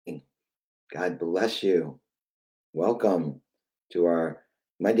God bless you. Welcome to our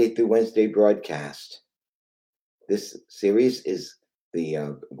Monday through Wednesday broadcast. This series is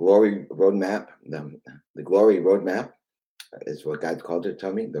the Glory Roadmap. The Glory Roadmap is what God called it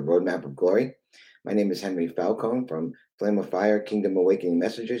to me, the Roadmap of Glory. My name is Henry Falcone from Flame of Fire, Kingdom Awakening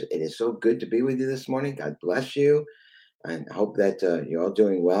Messengers. It is so good to be with you this morning. God bless you, and I hope that you're all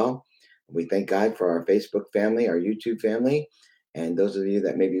doing well. We thank God for our Facebook family, our YouTube family, and those of you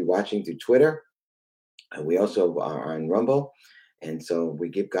that may be watching through Twitter. We also are on Rumble. And so we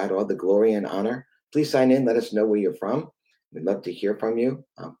give God all the glory and honor. Please sign in. Let us know where you're from. We'd love to hear from you.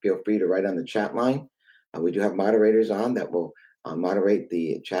 Feel free to write on the chat line. We do have moderators on that will moderate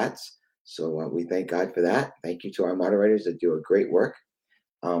the chats. So we thank God for that. Thank you to our moderators that do a great work.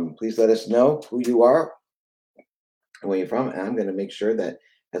 Please let us know who you are, where you're from. And I'm going to make sure that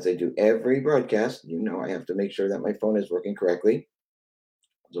as I do every broadcast, I have to make sure that my phone is working correctly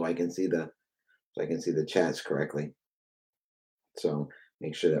so I can see the chats correctly. So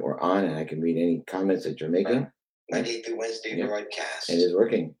make sure that we're on and I can read any comments that you're making. Monday through Wednesday broadcast. It is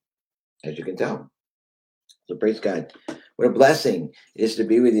working, as you can tell. So praise God. What a blessing it is to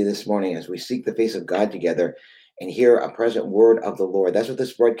be with you this morning as we seek the face of God together and hear a present word of the Lord. That's what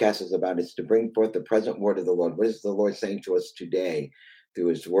this broadcast is about. It's to bring forth the present word of the Lord. What is the Lord saying to us today through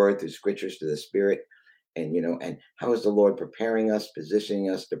his word, through scriptures, through the Spirit? And how is the Lord preparing us, positioning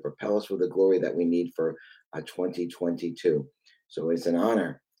us to propel us with the glory that we need for 2022? So it's an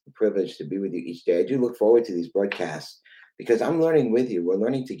honor, a privilege to be with you each day. I do look forward to these broadcasts because I'm learning with you. We're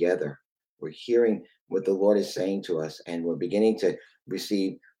learning together. We're hearing what the Lord is saying to us, and we're beginning to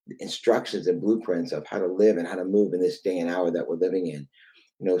receive instructions and blueprints of how to live and how to move in this day and hour that we're living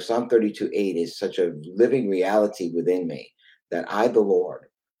in. Psalm 32:8 is such a living reality within me that I, the Lord,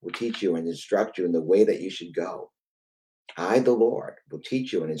 will teach you and instruct you in the way that you should go. I, the Lord, will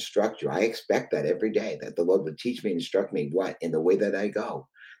teach you and instruct you. I expect that every day, that the Lord would teach me and instruct me what? In the way that I go.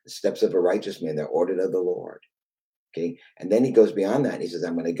 The steps of a righteous man, they're ordered of the Lord. Okay. And then he goes beyond that. He says,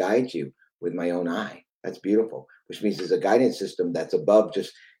 I'm going to guide you with my own eye. That's beautiful, which means there's a guidance system that's above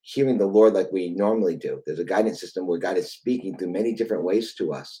just hearing the Lord like we normally do. There's a guidance system where God is speaking through many different ways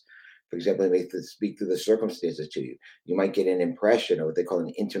to us. For example, he may speak through the circumstances to you. You might get an impression, or what they call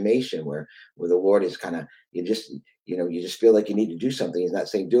an intimation, where the Lord is kind of, you just feel like you need to do something. He's not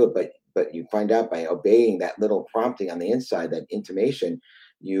saying do it, but you find out by obeying that little prompting on the inside, that intimation,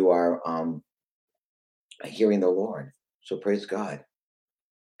 you are hearing the Lord. So praise God.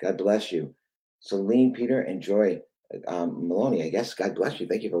 God bless you. Celine, Peter, and Joy Maloney, I guess, God bless you.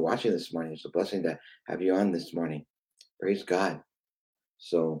 Thank you for watching this morning. It's a blessing to have you on this morning. Praise God.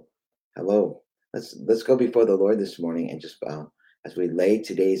 So, hello. Let's go before the Lord this morning and just as we lay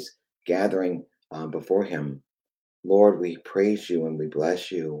today's gathering before him. Lord, we praise you and we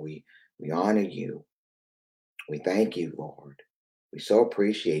bless you. We honor you. We thank you, Lord. We so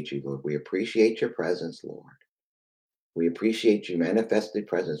appreciate you, Lord. We appreciate your presence, Lord. We appreciate your manifested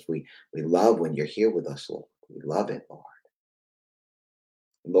presence. We love when you're here with us, Lord. We love it, Lord.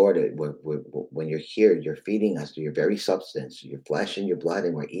 Lord, when you're here, you're feeding us to your very substance, your flesh and your blood,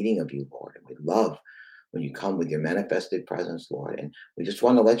 and we're eating of you, Lord. And we love when you come with your manifested presence, Lord. And we just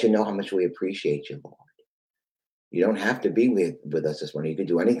want to let you know how much we appreciate you, Lord. You don't have to be with us this morning. You can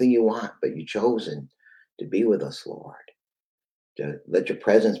do anything you want, but you've chosen to be with us, Lord. To let your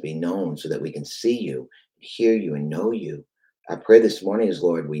presence be known so that we can see you, hear you, and know you. Our prayer this morning is,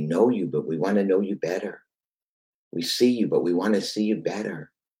 Lord, we know you, but we want to know you better. We see you, but we want to see you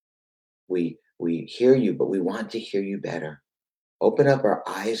better. We hear you, but we want to hear you better. Open up our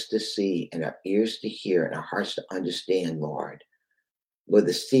eyes to see and our ears to hear and our hearts to understand, Lord. Lord,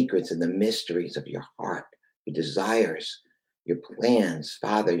 the secrets and the mysteries of your heart, your desires, your plans,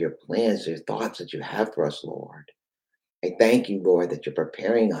 Father, your plans, your thoughts that you have for us, Lord. I thank you, Lord, that you're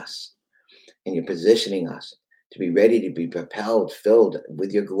preparing us and you're positioning us to be ready to be propelled, filled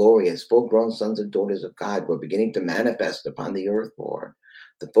with your glory as full-grown sons and daughters of God. We're beginning to manifest upon the earth, Lord.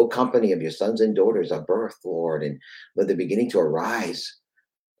 The full company of your sons and daughters are birthed, Lord, and Lord, they're beginning to arise.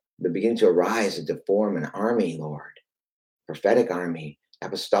 They're beginning to arise and to form an army, Lord, prophetic army,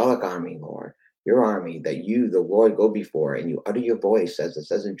 apostolic army, Lord. Your army that you, the Lord, go before, and you utter your voice, as it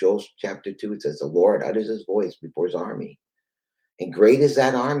says in Joel chapter 2, it says, the Lord utters his voice before his army. And great is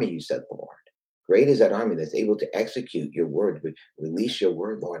that army, you said, Lord. Great is that army that's able to execute your word, release your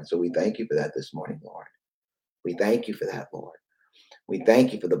word, Lord. And so we thank you for that this morning, Lord. We thank you for that, Lord. We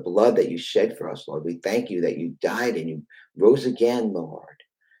thank you for the blood that you shed for us, Lord. We thank you that you died and you rose again, Lord.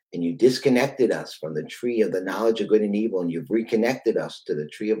 And you disconnected us from the tree of the knowledge of good and evil, and you've reconnected us to the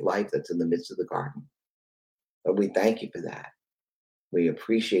tree of life that's in the midst of the garden. But we thank you for that. We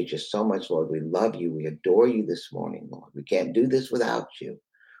appreciate you so much, Lord. We love you. We adore you this morning, Lord. We can't do this without you.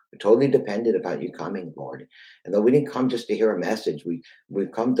 We're totally dependent about you coming, Lord. And though we didn't come just to hear a message,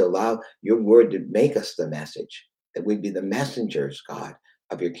 we've come to allow your word to make us the message, that we be the messengers, God,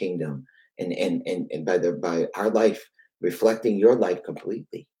 of your kingdom. And by our life reflecting your life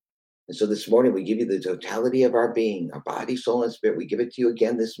completely. And so this morning we give you the totality of our being, our body, soul, and spirit. We give it to you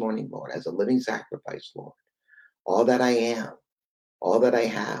again this morning, Lord, as a living sacrifice, Lord. All that I am, all that I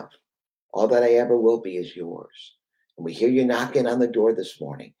have, all that I ever will be is yours. And we hear you knocking on the door this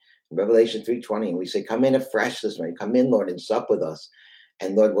morning. In Revelation 3:20, and we say, come in afresh this morning. Come in, Lord, and sup with us.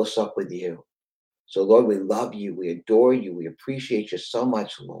 And Lord, we'll sup with you. So, Lord, we love you. We adore you. We appreciate you so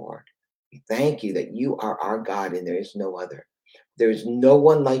much, Lord. We thank you that you are our God and there is no other. There is no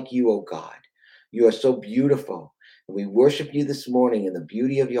one like you, oh God. You are so beautiful. And we worship you this morning in the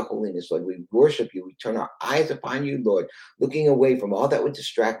beauty of your holiness, Lord. We worship you. We turn our eyes upon you, Lord, looking away from all that would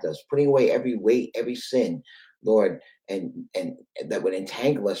distract us, putting away every weight, every sin, Lord, and that would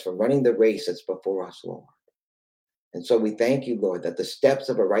entangle us from running the race that's before us, Lord. And so we thank you, Lord, that the steps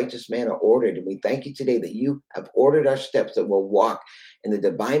of a righteous man are ordered. And we thank you today that you have ordered our steps, that we'll walk in the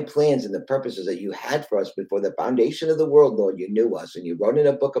divine plans and the purposes that you had for us before the foundation of the world, Lord. You knew us and you wrote in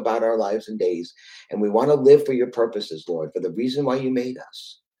a book about our lives and days. And we want to live for your purposes, Lord, for the reason why you made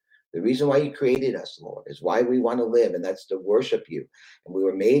us. The reason why you created us, Lord, is why we want to live, and that's to worship you. And we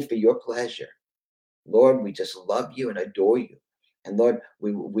were made for your pleasure. Lord, we just love you and adore you. And Lord,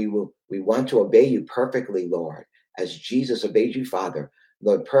 we want to obey you perfectly, Lord, as Jesus obeyed you, Father,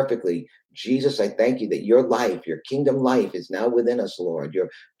 Lord, perfectly. Jesus, I thank you that your life, your kingdom life is now within us, Lord. Your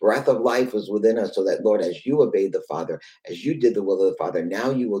breath of life was within us, so that, Lord, as you obeyed the Father, as you did the will of the Father, now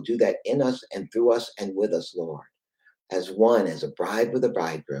you will do that in us and through us and with us, Lord, as one, as a bride with a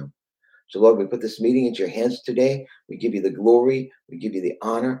bridegroom. So, Lord, we put this meeting into your hands today. We give you the glory. We give you the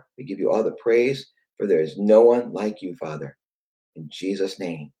honor. We give you all the praise, for there is no one like you, Father. In Jesus'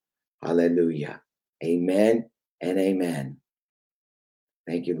 name, hallelujah. Amen and amen.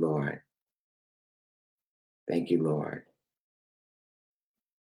 Thank you, Lord. Thank you, Lord.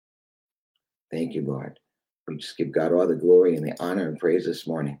 Thank you, Lord. We just give God all the glory and the honor and praise this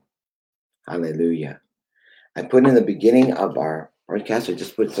morning. Hallelujah. I put in the beginning of our broadcast, I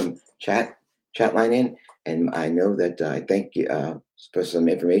just put some chat line in, and I know that I thank you for some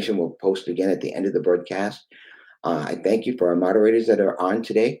information. We'll post again at the end of the broadcast. I thank you for our moderators that are on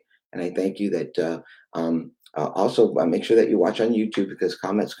today, and I thank you that also make sure that you watch on YouTube, because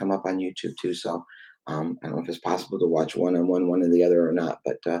comments come up on YouTube too. So I don't know if it's possible to watch one on one or the other or not,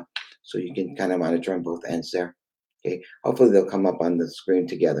 but so you can kind of monitor on both ends there. Okay, hopefully they'll come up on the screen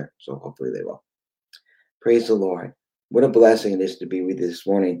together. So hopefully they will. Praise the Lord. What a blessing it is to be with you this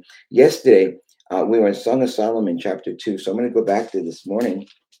morning. Yesterday, we were in Song of Solomon, chapter 2. So I'm going to go back to this morning,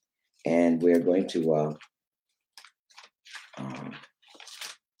 and we're going to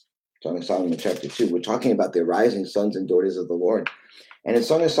Song of Solomon, chapter 2. We're talking about the rising sons and daughters of the Lord. And in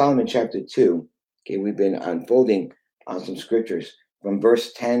Song of Solomon, chapter 2, okay, we've been unfolding some scriptures from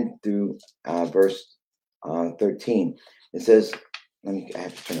verse 10 through verse 13. It says, I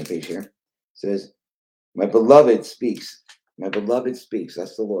have to turn the page here. It says, my beloved speaks. My beloved speaks.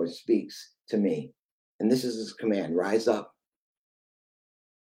 That's the Lord speaks to me. And this is his command. Rise up.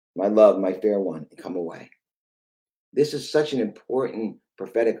 My love, my fair one, and come away. This is such an important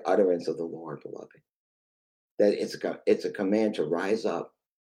prophetic utterance of the Lord, beloved, that it's a command to rise up,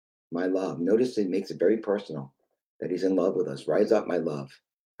 my love. Notice it makes it very personal, that he's in love with us. Rise up, my love.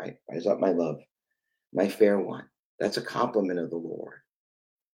 Right? Rise up, my love. My fair one. That's a compliment of the Lord,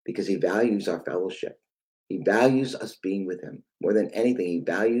 because he values our fellowship. He values us being with him more than anything. He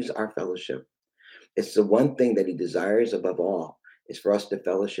values our fellowship. It's the one thing that he desires above all, is for us to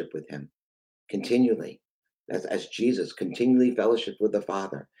fellowship with him continually. That's as Jesus continually fellowshiped with the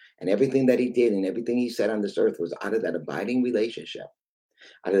Father. And everything that he did and everything he said on this earth was out of that abiding relationship,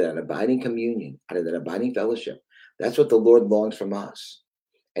 out of that abiding communion, out of that abiding fellowship. That's what the Lord longs from us.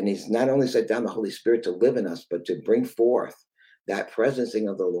 And he's not only set down the Holy Spirit to live in us, but to bring forth that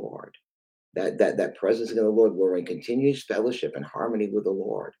presencing of the Lord. That presence of the Lord, we're in continuous fellowship and harmony with the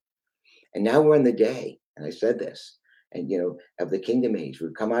Lord. And now we're in the day, and I said this, and of the kingdom age.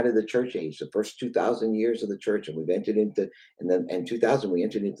 We've come out of the church age, the first 2,000 years of the church, and we've entered into, and then in 2000 we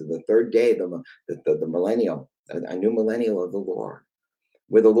entered into the third day, the millennial, a new millennial of the Lord,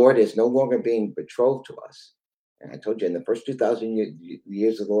 where the Lord is no longer being betrothed to us. And I told you, in the first 2,000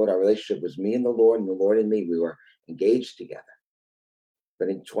 years of the Lord, our relationship was me and the Lord and me. We were engaged together. But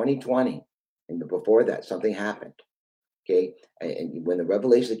in 2020, and before that, something happened. Okay, and when the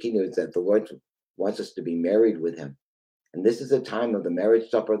revelation of the kingdom is that the Lord wants us to be married with him, And this is the time of the marriage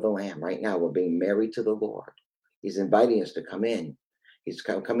supper of the Lamb. Right now, we're being married to the Lord. He's inviting us to come in. He's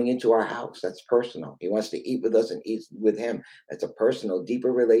coming into our house. That's personal. He wants to eat with us and eat with him. That's a personal,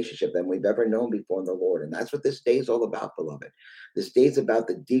 deeper relationship than we've ever known before in the Lord. And that's what this day is all about, beloved. This day is about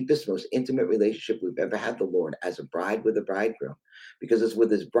the deepest, most intimate relationship we've ever had the Lord as a bride with a bridegroom. Because it's with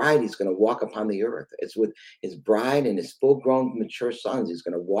his bride, he's going to walk upon the earth. It's with his bride and his full-grown, mature sons he's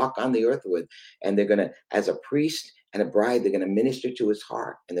going to walk on the earth with. And they're going to, as a priest and a bride, they're going to minister to his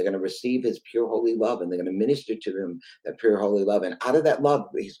heart, and they're going to receive his pure, holy love, and they're going to minister to him that pure, holy love. And out of that love,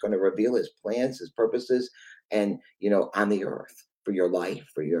 he's going to reveal his plans, his purposes, and, on the earth for your life,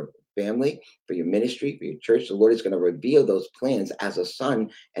 for your family, for your ministry, for your church. The Lord is going to reveal those plans as a son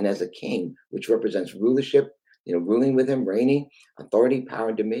and as a king, which represents rulership, ruling with him, reigning, authority, power,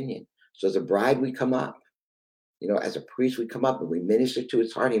 and dominion. So as a bride, we come up. As a priest, we come up and we minister to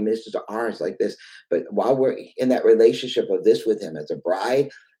his heart. He ministers to ours like this. But while we're in that relationship of this with him as a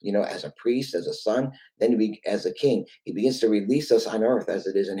bride, as a priest, as a son, then as a king, he begins to release us on earth as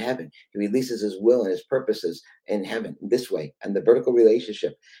it is in heaven. He releases his will and his purposes in heaven this way, and the vertical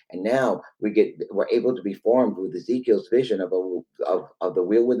relationship. And now we're able to be formed with Ezekiel's vision of the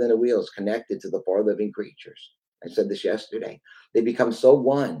wheel within the wheels connected to the four living creatures. I said this yesterday. They become so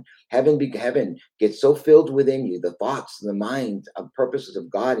one. Heaven gets so filled within you. The thoughts, the mind of purposes of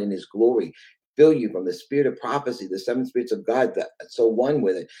God in his glory fill you from the spirit of prophecy, the seven spirits of God that so one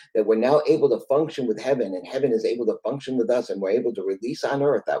with it, that we're now able to function with heaven, and heaven is able to function with us, and we're able to release on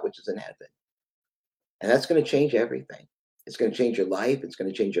earth that which is in heaven. And that's going to change everything. It's going to change your life. It's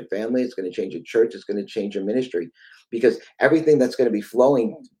going to change your family. It's going to change your church. It's going to change your ministry, because everything that's going to be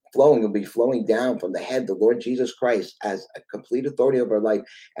flowing will be flowing down from the head, the Lord Jesus Christ, as a complete authority over our life.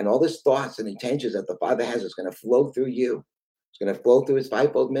 And all his thoughts and intentions that the Father has is going to flow through you. It's going to flow through his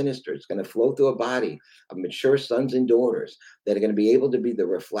fivefold ministry. It's going to flow through a body of mature sons and daughters that are going to be able to be the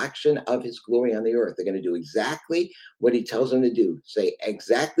reflection of his glory on the earth. They're going to do exactly what he tells them to do, say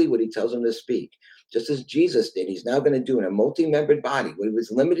exactly what he tells them to speak. Just as Jesus did, he's now going to do in a multi-membered body what he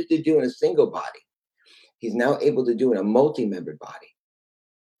was limited to do in a single body. He's now able to do in a multi-membered body.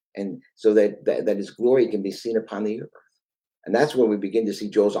 And so that his glory can be seen upon the earth. And that's where we begin to see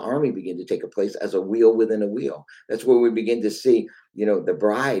Joel's army begin to take a place as a wheel within a wheel. That's where we begin to see, the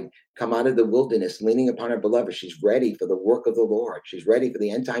bride come out of the wilderness, leaning upon her beloved. She's ready for the work of the Lord. She's ready for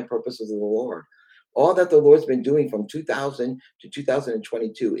the end time purposes of the Lord. All that the Lord's been doing from 2000 to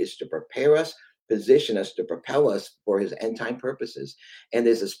 2022 is to prepare us, position us, to propel us for his end time purposes. And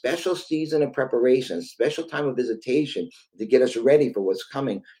there's a special season of preparation, a special time of visitation to get us ready for what's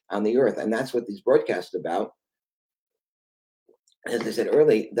coming on the earth. And that's what these broadcasts are about. As I said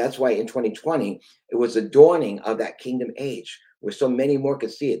earlier, that's why in 2020, it was the dawning of that kingdom age where so many more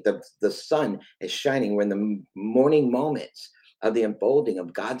could see it. The sun is shining. We're in the morning moments of the unfolding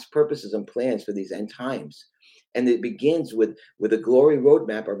of God's purposes and plans for these end times. And it begins with a glory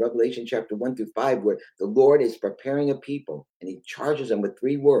roadmap of Revelation chapter 1-5, where the Lord is preparing a people, and he charges them with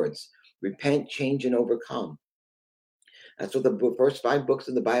 3 words: repent, change, and overcome. That's what the first 5 books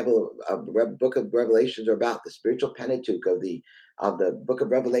of the Bible, book of Revelations, are about. The spiritual Pentateuch of the book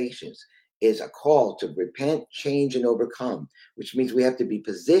of Revelations is a call to repent, change, and overcome, which means we have to be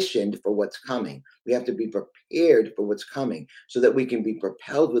positioned for what's coming. We have to be prepared for what's coming so that we can be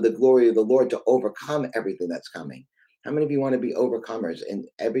propelled with the glory of the Lord to overcome everything that's coming. How many of you want to be overcomers in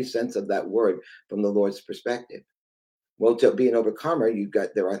every sense of that word from the Lord's perspective? Well, to be an overcomer,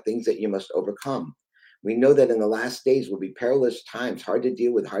 there are things that you must overcome. We know that in the last days will be perilous times, hard to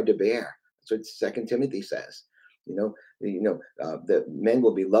deal with, hard to bear. That's what Second Timothy says. The men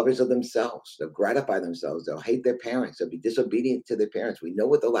will be lovers of themselves. They'll gratify themselves. They'll hate their parents. They'll be disobedient to their parents. We know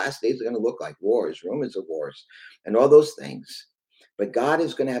what the last days are going to look like: wars, rumors of wars, and all those things. But God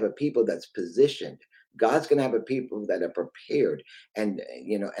is going to have a people that's positioned. God's going to have a people that are prepared, and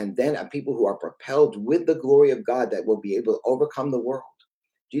then a people who are propelled with the glory of God that will be able to overcome the world.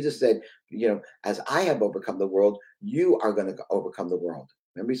 Jesus said, as I have overcome the world, you are going to overcome the world.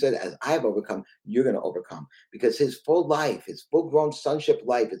 Remember, he said, as I have overcome, you're going to overcome, because his full life, his full grown sonship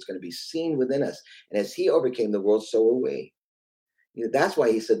life is going to be seen within us. And as he overcame the world, so are we. That's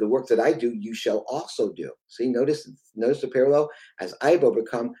why he said, the works that I do, you shall also do. See, notice the parallel. As I've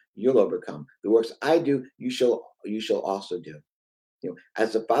overcome, you'll overcome. The works I do, you shall also do.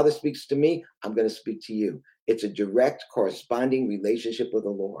 As the Father speaks to me, I'm going to speak to you. It's a direct corresponding relationship with the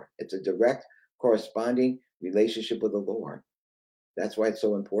Lord. It's a direct corresponding relationship with the Lord. That's why it's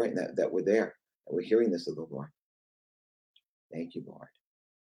so important that we're there, that we're hearing this of the Lord. Thank you, Lord.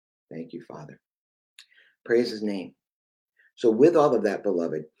 Thank you, Father. Praise his name. So with all of that,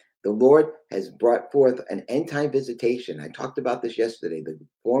 beloved, The Lord has brought forth an end-time visitation. I talked about this yesterday, the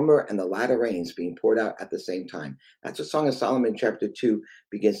former and the latter rains being poured out at the same time. That's what Song of Solomon chapter 2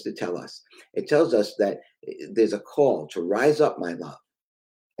 begins to tell us. It tells us that there's a call to rise up, my love.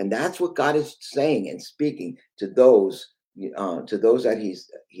 And that's what God is saying and speaking to those that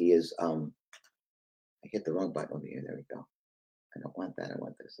he is. I hit the wrong button over here. There we go. I don't want that. I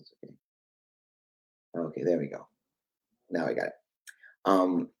want this. That's okay. Okay, there we go. Now I got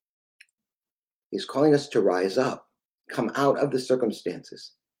it. He's calling us to rise up, come out of the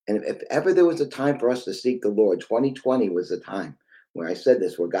circumstances. And if ever there was a time for us to seek the Lord, 2020 was the time where I said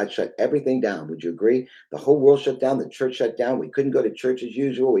this, where God shut everything down. Would you agree? The whole world shut down. The church shut down. We couldn't go to church as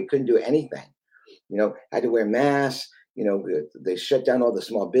usual. We couldn't do anything. Had to wear masks. They shut down all the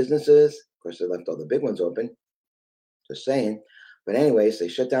small businesses. Of course, they left all the big ones open. Just saying. But anyways, they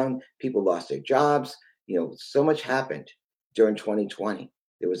shut down. People lost their jobs. So much happened during 2020.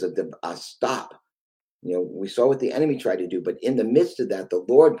 There was a stop. We saw what the enemy tried to do, but in the midst of that, the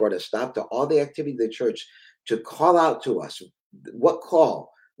Lord brought a stop to all the activity of the church to call out to us. What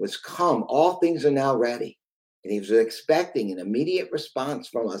call was, come, all things are now ready. And he was expecting an immediate response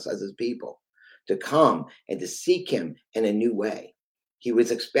from us as his people to come and to seek him in a new way. He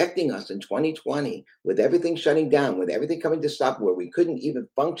was expecting us in 2020, with everything shutting down, with everything coming to stop, where we couldn't even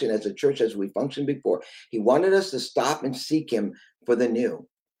function as a church as we functioned before. He wanted us to stop and seek him for the new,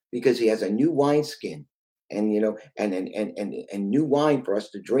 because he has a new wineskin and new wine for us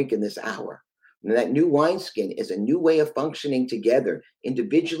to drink in this hour. And that new wineskin is a new way of functioning together,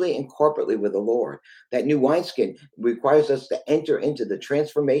 individually and corporately with the Lord. That new wineskin requires us to enter into the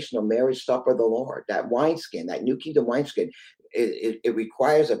transformational marriage supper of the Lord. That wineskin, that new kingdom wineskin, it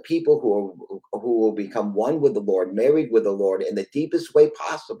requires a people who will become one with the Lord, married with the Lord in the deepest way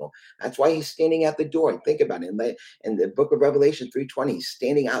possible. That's why he's standing at the door. And think about it. In the book of Revelation 3:20, he's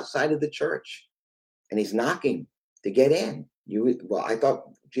standing outside of the church and he's knocking to get in. I thought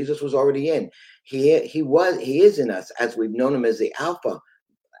Jesus was already in. He is in us, as we've known him as the Alpha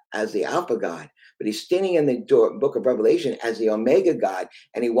God. But he's standing in the book of Revelation as the Omega God,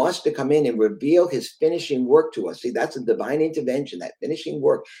 and he wants to come in and reveal his finishing work to us. See, that's a divine intervention, that finishing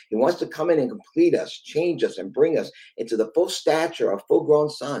work. He wants to come in and complete us, change us, and bring us into the full stature of full-grown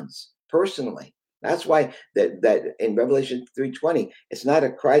sons personally. That's why that in Revelation 3:20, it's not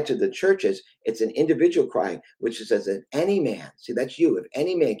a cry to the churches, it's an individual cry, which says that any man, see, that's you, if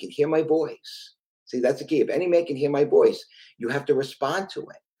any man can hear my voice. See, that's the key. If any man can hear my voice, you have to respond to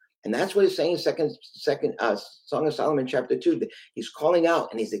it. And that's what he's saying in second Song of Solomon chapter 2. That he's calling out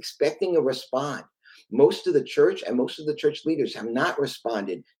and he's expecting a response. Most of the church and most of the church leaders have not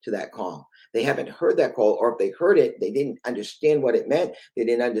responded to that call. They haven't heard that call, or if they heard it, they didn't understand what it meant. They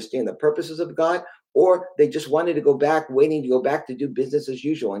didn't understand the purposes of God, or they just wanted to go back, waiting to go back to do business as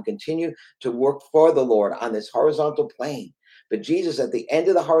usual and continue to work for the Lord on this horizontal plane. But Jesus, at the end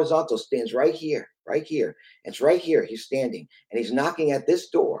of the horizontal, stands right here, right here. It's right here. He's standing and he's knocking at this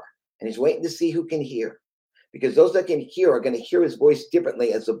door and he's waiting to see who can hear. Because those that can hear are going to hear his voice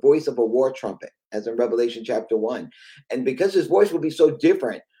differently, as the voice of a war trumpet, as in Revelation chapter 1. And because his voice will be so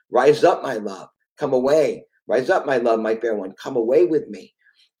different, rise up, my love, come away. Rise up, my love, my fair one, come away with me.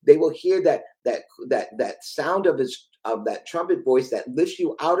 They will hear that sound of that trumpet voice that lifts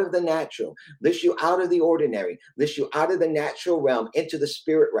you out of the natural, lifts you out of the ordinary, lifts you out of the natural realm into the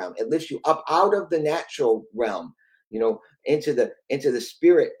spirit realm. It lifts you up out of the natural realm, into the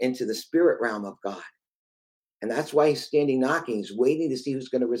spirit realm of God. And that's why he's standing knocking. He's waiting to see who's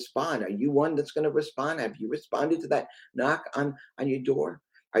going to respond. Are you one that's going to respond? Have you responded to that knock on your door?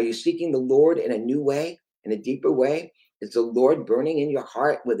 Are you seeking the Lord in a new way, in a deeper way? Is the Lord burning in your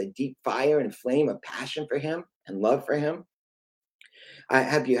heart with a deep fire and flame of passion for him and love for him?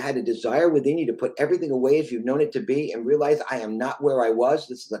 Have you had a desire within you to put everything away as you've known it to be and realize, I am not where I was?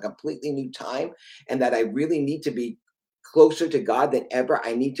 This is a completely new time, and that I really need to be closer to God than ever.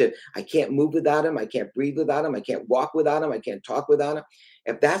 I can't move without him. I can't breathe without him. I can't walk without him. I can't talk without him.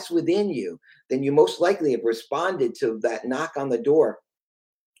 If that's within you, then you most likely have responded to that knock on the door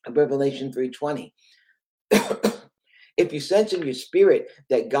of Revelation 3:20. If you sense in your spirit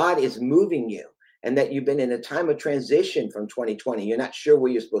that God is moving you and that you've been in a time of transition from 2020, you're not sure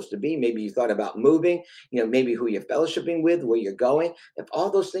where you're supposed to be. Maybe you thought about moving, maybe who you're fellowshipping with, where you're going. If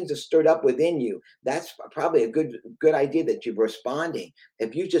all those things are stirred up within you, that's probably a good idea that you're responding.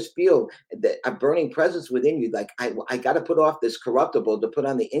 If you just feel that a burning presence within you, like I got to put off this corruptible to put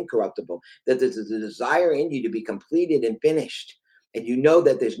on the incorruptible, that there's a desire in you to be completed and finished, And you know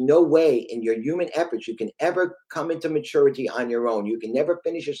that there's no way in your human efforts you can ever come into maturity on your own. You can never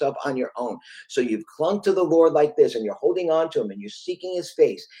finish yourself on your own. So you've clung to the Lord like this, and you're holding on to him, and you're seeking his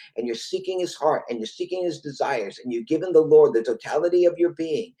face, and you're seeking his heart, and you're seeking his desires, and you've given the Lord the totality of your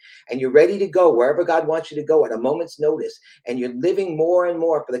being, and you're ready to go wherever God wants you to go at a moment's notice, and you're living more and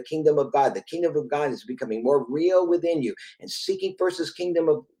more for the kingdom of God. The kingdom of God is becoming more real within you, and seeking first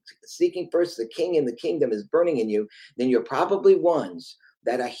the king and the kingdom is burning in you. Then you're probably ones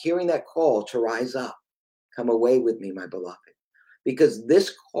that are hearing that call to rise up. Come away with me, my beloved, because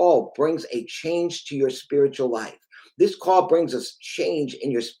this call brings a change to your spiritual life. This call brings us change in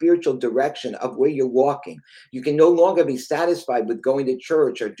your spiritual direction of where you're walking. You can no longer be satisfied with going to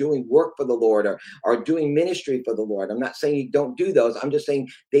church or doing work for the Lord or doing ministry for the Lord. I'm not saying you don't do those. I'm just saying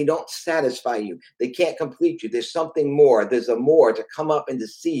they don't satisfy you. They can't complete you. There's something more. There's a more to come up and to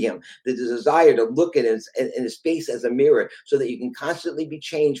see him. There's a desire to look at his face as a mirror so that you can constantly be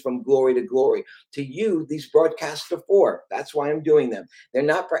changed from glory to glory. To you, these broadcasts are for. That's why I'm doing them. They're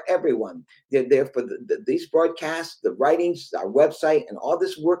not for everyone. They're there for these broadcasts, the writings, our website, and all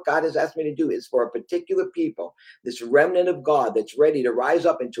this work God has asked me to do is for a particular people, this remnant of God that's ready to rise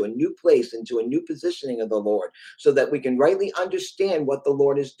up into a new place, into a new positioning of the Lord, so that we can rightly understand what the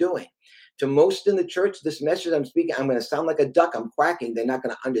Lord is doing. To most in the church, this message I'm speaking, I'm going to sound like a duck. I'm quacking. They're not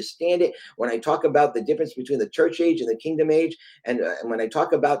going to understand it. When I talk about the difference between the church age and the kingdom age, and when I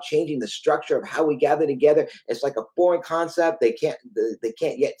talk about changing the structure of how we gather together, it's like a foreign concept. They can't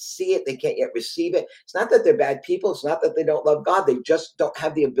yet see it. They can't yet receive it. It's not that they're bad people. It's not that they don't love God. They just don't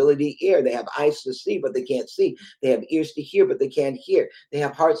have the ability to hear. They have eyes to see, but they can't see. They have ears to hear, but they can't hear. They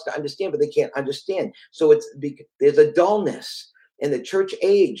have hearts to understand, but they can't understand. So there's a dullness. And the church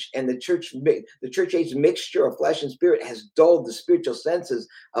age and the church age mixture of flesh and spirit has dulled the spiritual senses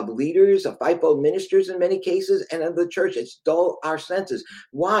of leaders, of fivefold ministers in many cases, and of the church. It's dulled our senses.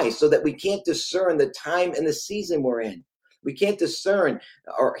 Why? So that we can't discern the time and the season we're in. We can't discern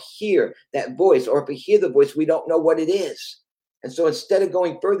or hear that voice, or if we hear the voice, we don't know what it is. And so instead of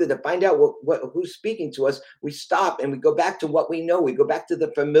going further to find out who's speaking to us, we stop and we go back to what we know. We go back to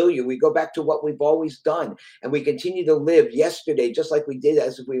the familiar. We go back to what we've always done. And we continue to live yesterday just like we did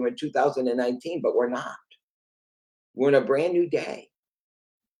as if we were in 2019, but we're not. We're in a brand new day.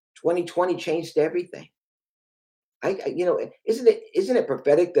 2020 changed everything. Isn't it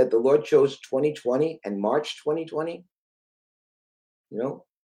prophetic that the Lord chose 2020 and March 2020?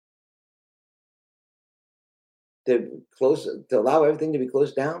 To allow everything to be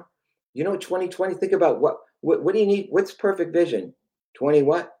closed down. 2020, think about what do you need? What's perfect vision?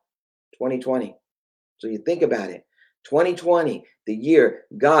 2020. So you think about it. 2020, the year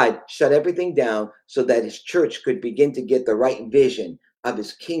God shut everything down so that his church could begin to get the right vision of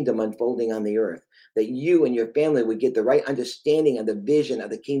his kingdom unfolding on the earth, that you and your family would get the right understanding of the vision of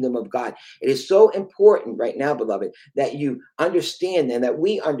the kingdom of God. It is so important right now, beloved, that you understand and that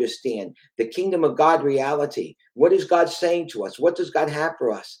we understand the kingdom of God reality. What is God saying to us? What does God have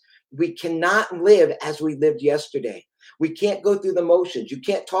for us? We cannot live as we lived yesterday. We can't go through the motions. You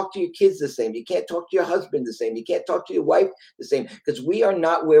can't talk to your kids the same. You can't talk to your husband the same. You can't talk to your wife the same, because we are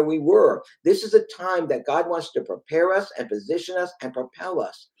not where we were. This is a time that God wants to prepare us and position us and propel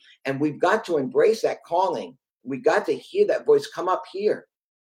us. And we've got to embrace that calling. We got to hear that voice. Come up here.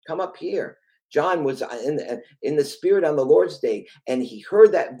 Come up here. John was in the spirit on the Lord's day, and he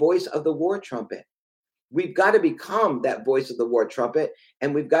heard that voice of the war trumpet. We've got to become that voice of the war trumpet,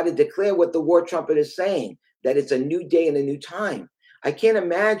 and we've got to declare what the war trumpet is saying, that it's a new day and a new time. I can't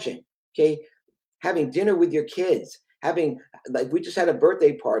imagine, having dinner with your kids, we just had a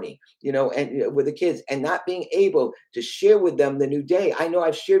birthday party, and with the kids, and not being able to share with them the new day. I know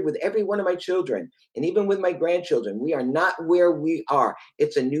I've shared with every one of my children, and even with my grandchildren, we are not where we are.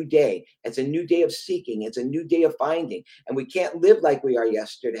 It's a new day. It's a new day of seeking. It's a new day of finding, and we can't live like we are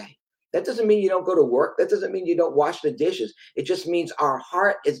yesterday. That doesn't mean you don't go to work. That doesn't mean you don't wash the dishes. It just means our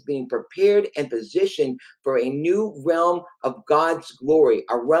heart is being prepared and positioned for a new realm of God's glory,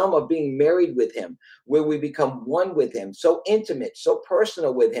 a realm of being married with him, where we become one with him, so intimate, so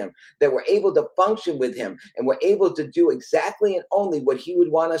personal with him, that we're able to function with him, and we're able to do exactly and only what he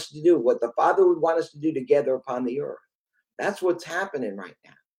would want us to do, what the Father would want us to do together upon the earth. That's what's happening right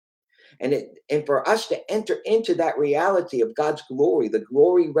now. And for us to enter into that reality of God's glory, the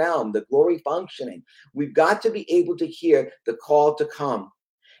glory realm, the glory functioning, we've got to be able to hear the call to come.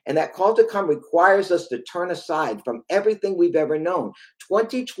 And that call to come requires us to turn aside from everything we've ever known.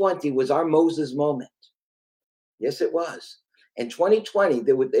 2020 was our Moses moment. Yes, it was. In 2020,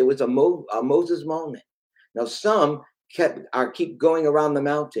 there was a Moses moment. Now, some keep going around the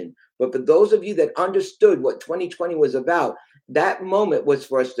mountain. But for those of you that understood what 2020 was about, that moment was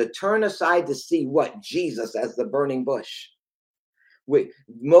for us to turn aside to see what? Jesus as the burning bush.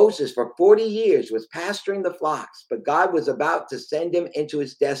 Moses for 40 years was pasturing the flocks, but God was about to send him into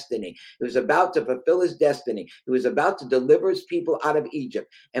his destiny. He was about to fulfill his destiny. He was about to deliver his people out of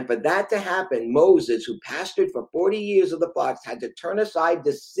Egypt. And for that to happen, Moses, who pastured for 40 years of the flocks, had to turn aside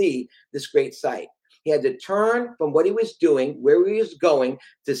to see this great sight. He had to turn from what he was doing, where he was going,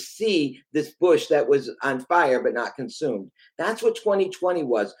 to see this bush that was on fire but not consumed. That's what 2020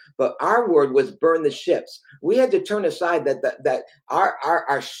 was. But our word was burn the ships. We had to turn aside that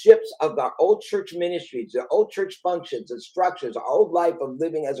our ships of our old church ministries, the old church functions and structures, our old life of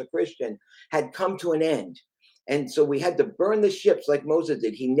living as a Christian had come to an end. And so we had to burn the ships like Moses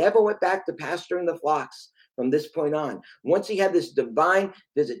did. He never went back to pasturing the flocks from this point on. Once he had this divine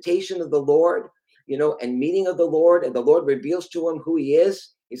visitation of the Lord, and meeting of the Lord, and the Lord reveals to him who he is.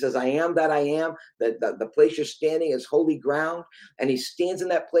 He says, I am that I am, that the place you're standing is holy ground. And he stands in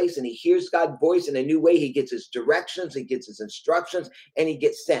that place and he hears God's voice in a new way. He gets his directions, he gets his instructions, and he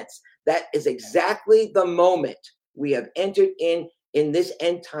gets sense. That is exactly the moment we have entered in this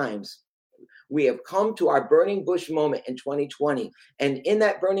end times. We have come to our burning bush moment in 2020. And in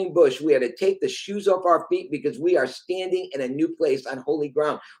that burning bush, we had to take the shoes off our feet because we are standing in a new place on holy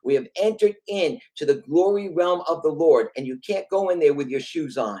ground. We have entered into the glory realm of the Lord. And you can't go in there with your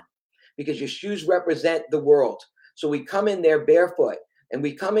shoes on because your shoes represent the world. So we come in there barefoot. And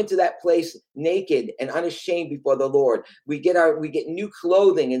we come into that place naked and unashamed before the Lord. We get new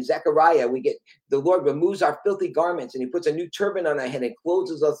clothing in Zechariah. The Lord removes our filthy garments and he puts a new turban on our head and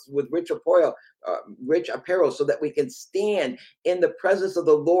clothes us with rich apparel so that we can stand in the presence of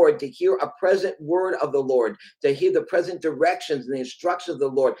the Lord to hear a present word of the Lord, to hear the present directions and the instructions of the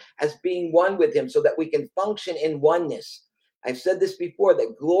Lord as being one with him so that we can function in oneness. I've said this before, that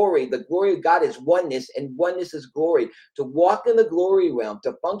the glory of God is oneness, and oneness is glory. To walk in the glory realm,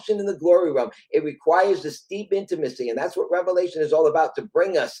 to function in the glory realm, it requires this deep intimacy. And that's what Revelation is all about, to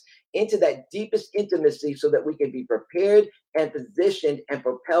bring us into that deepest intimacy so that we can be prepared and positioned and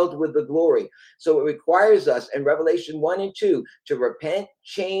propelled with the glory. So it requires us in Revelation 1 and 2 to repent,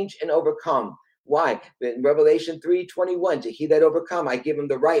 change, and overcome. Why? In Revelation 3:21, to he that overcome, I give him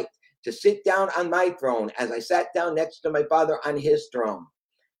the right to sit down on my throne as I sat down next to my Father on his throne.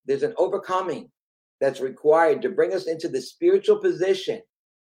 There's an overcoming that's required to bring us into the spiritual position.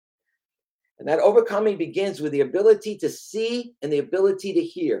 And that overcoming begins with the ability to see and the ability to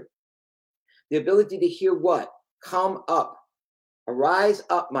hear. The ability to hear what? Come up. Arise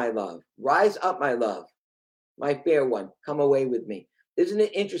up, my love. Rise up, my love. My fair one, come away with me. Isn't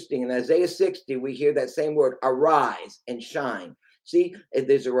it interesting? In Isaiah 60, we hear that same word, arise and shine. See,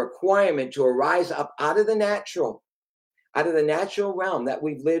 there's a requirement to arise up out of the natural realm that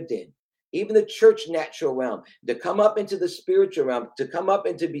we've lived in, even the church natural realm, to come up into the spiritual realm, to come up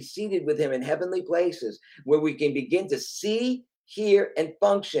and to be seated with him in heavenly places where we can begin to see, hear, and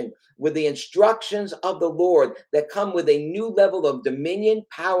function with the instructions of the Lord that come with a new level of dominion,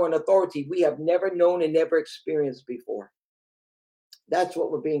 power, and authority we have never known and never experienced before. That's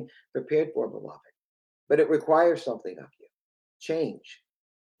what we're being prepared for, beloved. But it requires something of you. Change,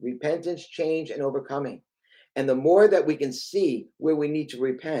 repentance, change, and overcoming. And the more that we can see where we need to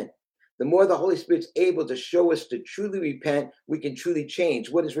repent, the more the Holy Spirit's able to show us to truly repent, we can truly change.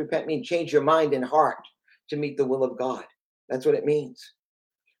 What does repent mean? Change your mind and heart to meet the will of God. That's what it means.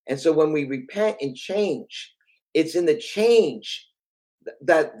 And so when we repent and change, it's in the change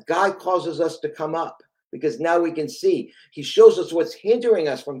that God causes us to come up. Because now we can see, he shows us what's hindering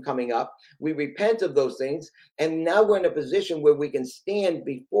us from coming up. We repent of those things. And now we're in a position where we can stand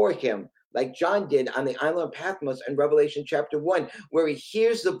before him, like John did on the island of Patmos in Revelation chapter 1, where he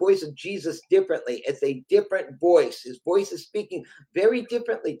hears the voice of Jesus differently. It's a different voice. His voice is speaking very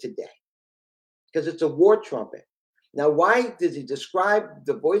differently today because it's a war trumpet. Now, why does he describe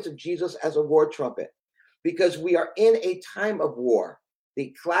the voice of Jesus as a war trumpet? Because we are in a time of war.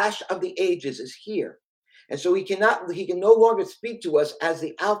 The clash of the ages is here. And so he can no longer speak to us as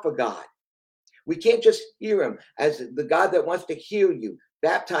the Alpha God. We can't just hear him as the God that wants to heal you,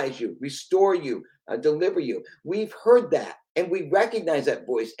 baptize you, restore you, deliver you. We've heard that and we recognize that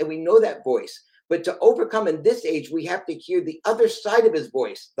voice and we know that voice. But to overcome in this age, we have to hear the other side of his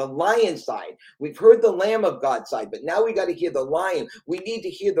voice, the lion side. We've heard the Lamb of God side, but now we got to hear the lion. We need to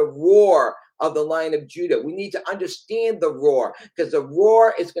hear the roar of the Lion of Judah. We need to understand the roar because the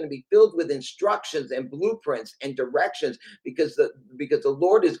roar is going to be filled with instructions and blueprints and directions because the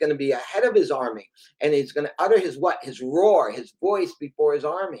Lord is going to be ahead of his army and he's going to utter his what? His roar, his voice before his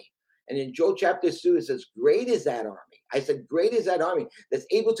army. And in Joel chapter 2, it says, great is that army. I said, great is that army that's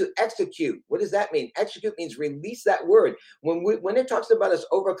able to execute. What does that mean? Execute means release that word. When it talks about us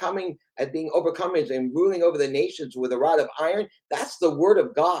overcoming and being overcomers and ruling over the nations with a rod of iron, that's the word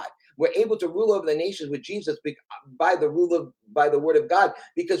of God. We're able to rule over the nations with Jesus by the word of God,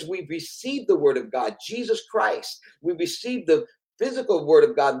 because we've received the word of God, Jesus Christ. We received the physical word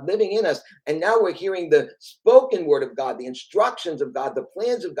of God living in us. And now we're hearing the spoken word of God, the instructions of God, the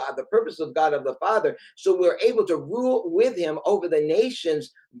plans of God, the purpose of God, of the Father. So we're able to rule with him over the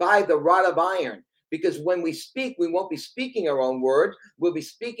nations by the rod of iron. Because when we speak, we won't be speaking our own word. We'll be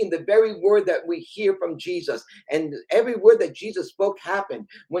speaking the very word that we hear from Jesus. And every word that Jesus spoke happened.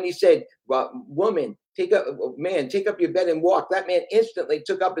 When he said, well, woman, take up your bed and walk. That man instantly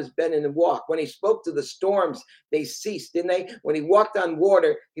took up his bed and walked. When he spoke to the storms, they ceased, didn't they? When he walked on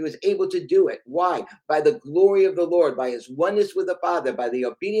water, he was able to do it. Why? By the glory of the Lord, by his oneness with the Father, by the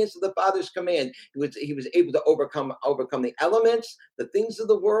obedience of the Father's command. He was able to overcome the elements, the things of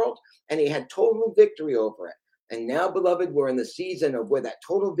the world, and he had total victory over it. And now, beloved, we're in the season of where that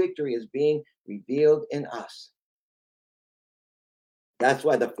total victory is being revealed in us. That's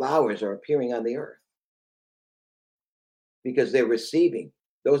why the flowers are appearing on the earth. Because they're receiving,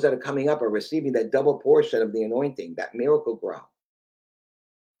 those that are coming up are receiving that double portion of the anointing, that miracle grow.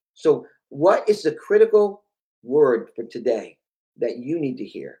 So what is the critical word for today that you need to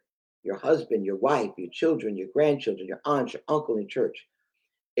hear? Your husband, your wife, your children, your grandchildren, your aunts, your uncle in church.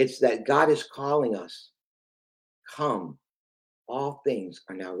 It's that God is calling us. Come, all things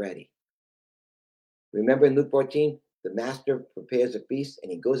are now ready. Remember in Luke 14, the master prepares a feast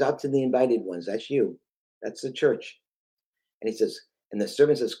and he goes out to the invited ones. That's you. That's the church. And he says, and the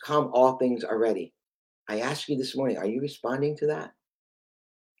servant says, come, all things are ready. I ask you this morning, are you responding to that?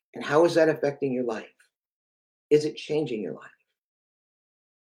 And how is that affecting your life? Is it changing your life?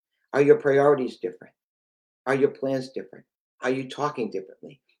 Are your priorities different? Are your plans different? Are you talking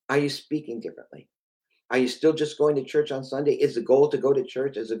differently? Are you speaking differently? Are you still just going to church on Sunday? Is the goal to go to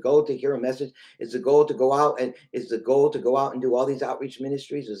church? Is the goal to hear a message? Is the goal to go out and do all these outreach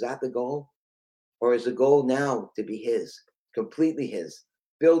ministries? Is that the goal? Or is the goal now to be his? Completely his,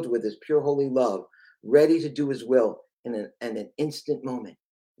 filled with his pure holy love, ready to do his will in an instant moment,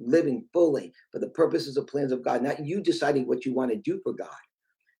 living fully for the purposes and plans of God. Not you deciding what you want to do for God,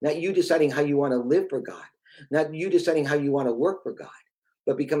 not you deciding how you want to live for God, not you deciding how you want to work for God,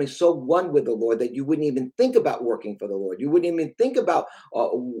 but becoming so one with the Lord that you wouldn't even think about working for the Lord. You wouldn't even think about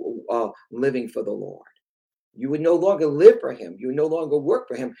living for the Lord. You would no longer live for him. You would no longer work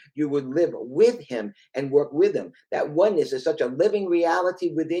for him. You would live with him and work with him. That oneness is such a living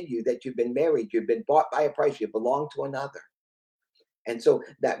reality within you that you've been married. You've been bought by a price. You belong to another. And so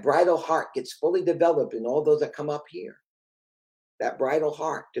that bridal heart gets fully developed in all those that come up here. That bridal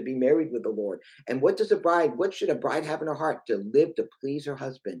heart to be married with the Lord. And what should a bride have in her heart? To live to please her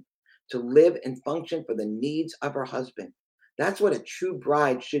husband, to live and function for the needs of her husband. That's what a true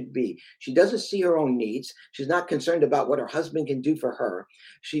bride should be. She doesn't see her own needs. She's not concerned about what her husband can do for her.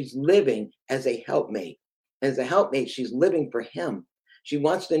 She's living as a helpmate. As a helpmate, she's living for him. She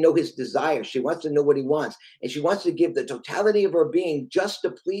wants to know his desires. She wants to know what he wants. And she wants to give the totality of her being just to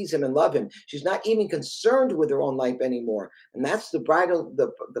please him and love him. She's not even concerned with her own life anymore. And that's the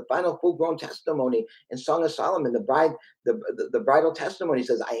final full-grown testimony in Song of Solomon. The bridal testimony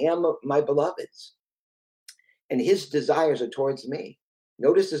says, I am my beloved's, and his desires are towards me.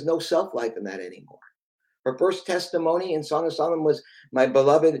 Notice there's no self-life in that anymore. Her first testimony in Song of Solomon was, my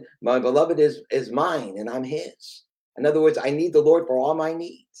beloved is mine and I'm his. In other words, I need the Lord for all my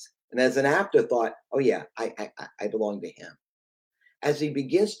needs. And as an afterthought, oh yeah, I belong to him. As he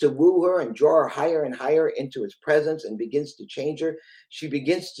begins to woo her and draw her higher and higher into his presence and begins to change her, she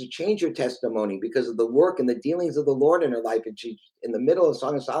begins to change her testimony because of the work and the dealings of the Lord in her life. And she, in the middle of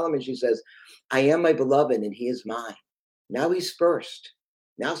Song of Solomon, she says, I am my beloved and he is mine. Now he's first.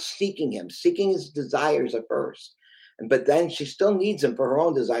 Now seeking him, seeking his desires at first. But then she still needs him for her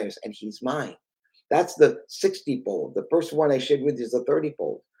own desires, and he's mine. That's the 60-fold. The first one I shared with you is the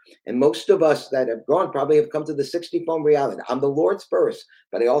 30-fold. And most of us that have gone probably have come to the 60-fold reality. I'm the Lord's first,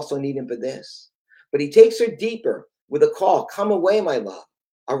 but I also need him for this. But he takes her deeper with a call. Come away, my love.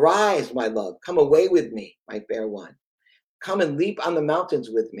 Arise, my love. Come away with me, my fair one. Come and leap on the mountains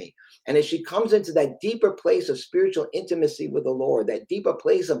with me. And as she comes into that deeper place of spiritual intimacy with the Lord, that deeper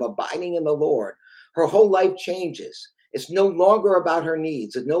place of abiding in the Lord, her whole life changes. It's no longer about her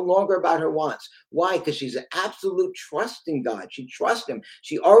needs. It's no longer about her wants. Why? Because she's an absolute trusting God. She trusts him.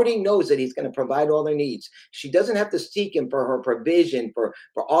 She already knows that he's going to provide all her needs. She doesn't have to seek him for her provision, for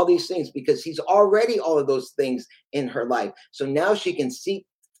all these things, because he's already all of those things in her life. So now she can seek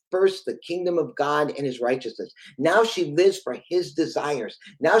first the kingdom of God and his righteousness. Now she lives for his desires.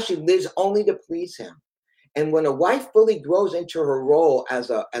 Now she lives only to please him. And when a wife fully grows into her role as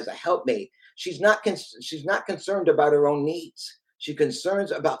a helpmate, she's not concerned about her own needs. She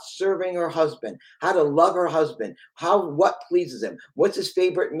concerns about serving her husband, how to love her husband, what pleases him, what's his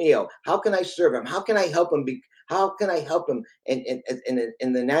favorite meal, how can I serve him, how can I help him how can I help him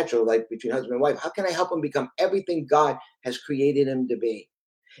in the natural life between husband and wife? How can I help him become everything God has created him to be?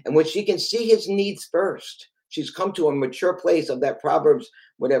 And when she can see his needs first, she's come to a mature place of that Proverbs,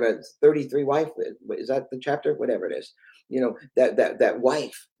 whatever, 33 wife, is that the chapter? Whatever it is, that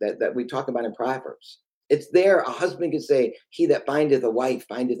wife that we talk about in Proverbs. It's there. A husband can say, he that findeth a wife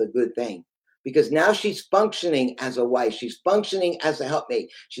findeth a good thing. Because now she's functioning as a wife. She's functioning as a helpmate.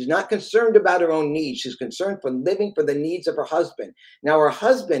 She's not concerned about her own needs. She's concerned for living for the needs of her husband. Now her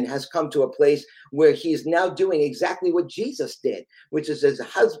husband has come to a place where he is now doing exactly what Jesus did, which is, as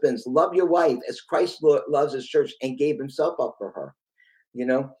husbands, love your wife as Christ loves his church and gave himself up for her.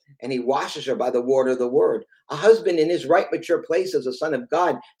 And he washes her by the water of the word. A husband in his right mature place as a son of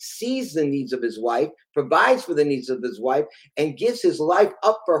God sees the needs of his wife, provides for the needs of his wife, and gives his life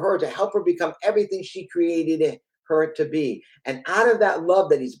up for her to help her become everything she created her to be. And out of that love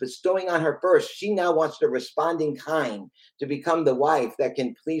that he's bestowing on her first, she now wants to respond in kind to become the wife that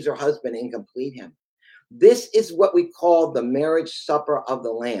can please her husband and complete him. This is what we call the marriage supper of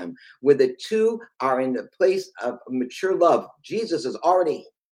the Lamb, where the two are in the place of mature love. Jesus is already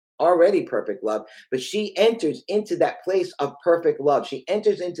perfect love, but she enters into that place of perfect love. She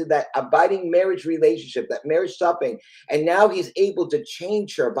enters into that abiding marriage relationship, that marriage supping, and now he's able to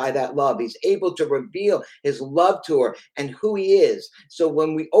change her by that love. He's able to reveal his love to her and who he is. So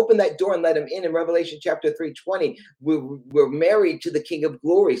when we open that door and let him in Revelation chapter 3:20, we're married to the King of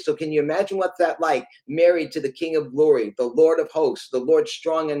Glory. So can you imagine what's that like? Married to the King of Glory, the Lord of hosts, the Lord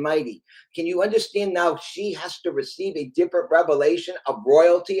strong and mighty. Can you understand now she has to receive a different revelation of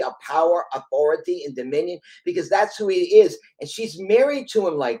royalty, of power, authority, and dominion, because that's who he is. And she's married to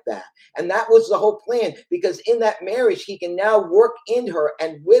him like that. And that was the whole plan, because in that marriage, he can now work in her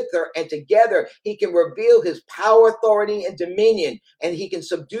and with her, and together he can reveal his power, authority, and dominion. And he can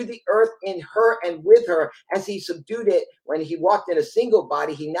subdue the earth in her and with her, as he subdued it when he walked in a single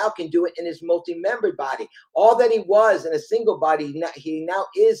body. He now can do it in his multi-membered body. All that he was in a single body, he now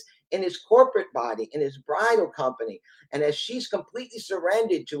is in his corporate body, in his bridal company. And as she's completely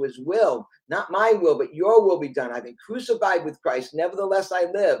surrendered to his will, not my will, but your will be done. I've been crucified with Christ, nevertheless I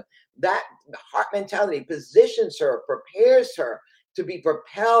live. That heart mentality positions her, prepares her to be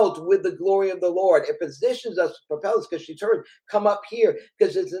propelled with the glory of the Lord. It positions us, propels, because she's heard, come up here,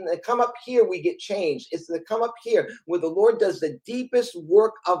 because it's in the come up here we get changed. It's the come up here where the Lord does the deepest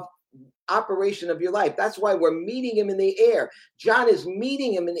work of operation of your life. That's why we're meeting him in the air. John is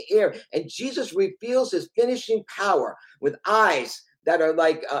meeting him in the air, and Jesus reveals his finishing power with eyes that are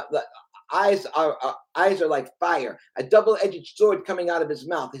like eyes are like fire, a double-edged sword coming out of his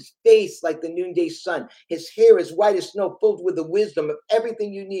mouth, his face like the noonday sun, his hair is white as snow, filled with the wisdom of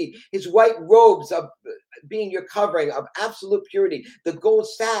everything you need, his white robes of being your covering of absolute purity, the gold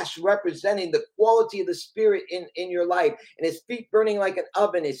sash representing the quality of the Spirit in your life, and his feet burning like an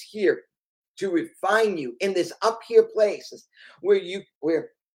oven is here to refine you in this up here place where you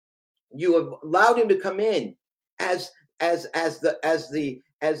have allowed him to come in as the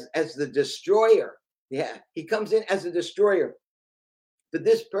destroyer. Yeah, he comes in as a destroyer. For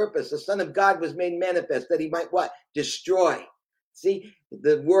this purpose, the Son of God was made manifest, that he might what? Destroy. See,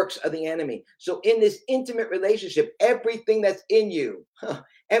 the works of the enemy. So in this intimate relationship, everything that's in you,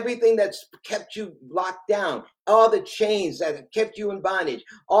 everything that's kept you locked down, all the chains that have kept you in bondage,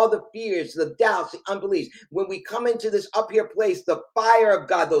 all the fears, the doubts, the unbeliefs, when we come into this up here place, the fire of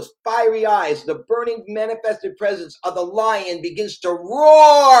God, those fiery eyes, the burning manifested presence of the lion begins to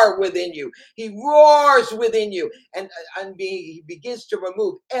roar within you. He roars within you, and he begins to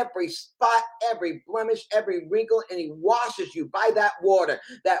remove every spot, every blemish, every wrinkle, and he washes you by that water,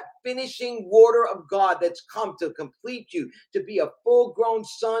 that finishing water of God that's come to complete you, to be a full-grown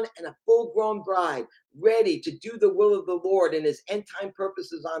son and a full-grown bride, ready to do the will of the Lord and his end time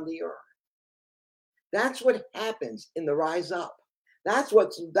purposes on the earth. That's what happens in the rise up. That's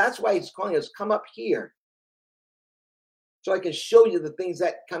why he's calling us, come up here, so I can show you the things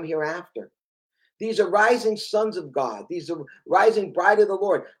that come hereafter. These are rising sons of God. These are rising bride of the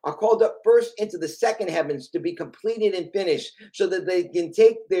Lord are called up first into the second heavens to be completed and finished so that they can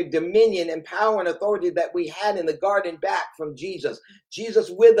take their dominion and power and authority that we had in the garden back from Jesus. Jesus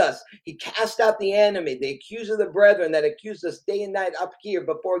with us. He cast out the enemy, the accuser of the brethren that accused us day and night up here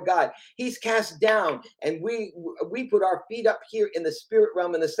before God. He's cast down, and we put our feet up here in the spirit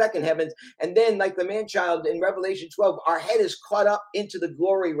realm in the second heavens. And then, like the man-child in Revelation 12, our head is caught up into the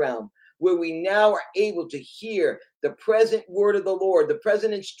glory realm, where we now are able to hear the present word of the Lord, the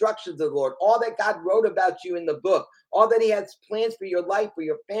present instructions of the Lord, all that God wrote about you in the book, all that he has plans for your life, for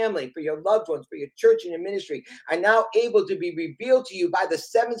your family, for your loved ones, for your church and your ministry, are now able to be revealed to you by the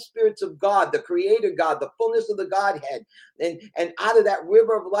seven spirits of God, the creator God, the fullness of the Godhead. And out of that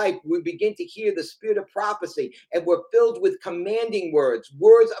river of life, we begin to hear the spirit of prophecy, and we're filled with commanding words,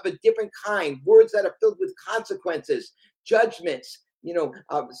 words of a different kind, words that are filled with consequences, judgments,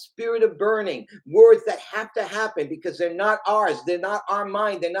 spirit of burning, words that have to happen because they're not ours. They're not our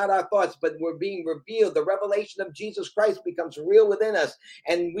mind. They're not our thoughts, but we're being revealed. The revelation of Jesus Christ becomes real within us,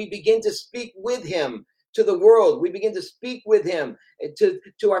 and we begin to speak with him to the world. We begin to speak with him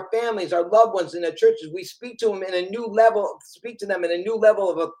to our families, our loved ones in the churches. We speak to them in a new level, speak to them in a new level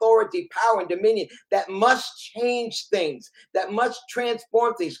of authority, power, and dominion that must change things, that must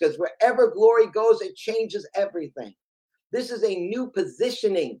transform things, because wherever glory goes, it changes everything. This is a new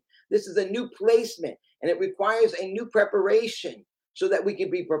positioning. This is a new placement, and it requires a new preparation so that we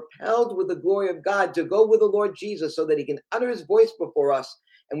can be propelled with the glory of God to go with the Lord Jesus so that he can utter his voice before us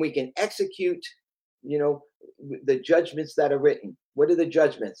and we can execute, the judgments that are written. What are the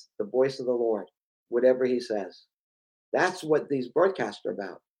judgments? The voice of the Lord, whatever he says. That's what these broadcasts are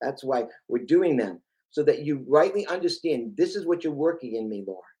about. That's why we're doing them, so that you rightly understand this is what you're working in me,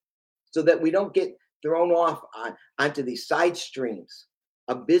 Lord, so that we don't get thrown off onto these side streams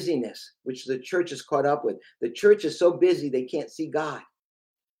of busyness, which the church is caught up with. The church is so busy they can't see God.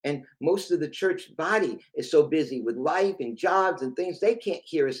 And most of the church body is so busy with life and jobs and things, they can't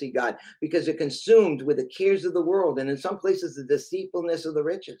hear or see God because they're consumed with the cares of the world. And in some places, the deceitfulness of the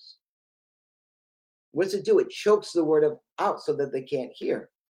riches. What's it do? It chokes the word out so that they can't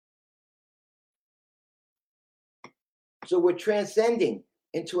hear. So we're transcending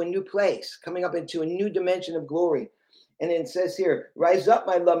into a new place, coming up into a new dimension of glory. And it says here, rise up,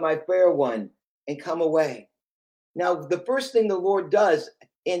 my love, my fair one, and come away. Now, the first thing the Lord does,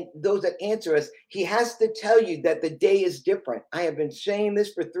 and those that answer us, he has to tell you that the day is different. I have been saying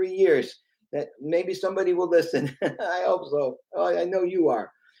this for 3 years, that maybe somebody will listen. I hope so. Oh, I know you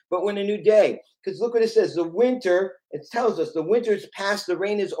are. But when a new day, because look what it says, the winter, it tells us the winter is past, the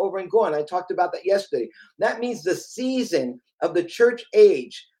rain is over and gone. I talked about that yesterday. That means the season of the church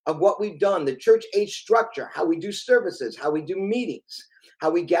age, of what we've done, the church age structure, how we do services, how we do meetings, how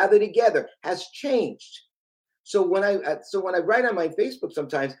we gather together has changed. So when I write on my Facebook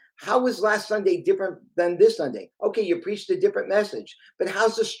sometimes, how was last Sunday different than this Sunday? Okay, you preached a different message, but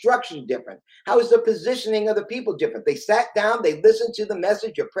how's the structure different? How is the positioning of the people different? They sat down, they listened to the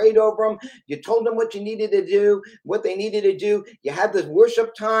message, you prayed over them, you told them what you needed to do, what they needed to do. You had the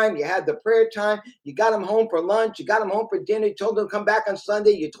worship time, you had the prayer time, you got them home for lunch, you got them home for dinner, you told them to come back on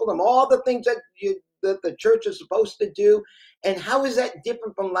Sunday, you told them all the things that the church is supposed to do. And how is that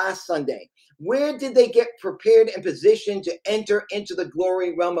different from last Sunday? Where did they get prepared and positioned to enter into the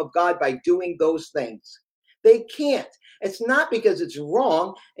glory realm of God by doing those things? They can't. It's not because it's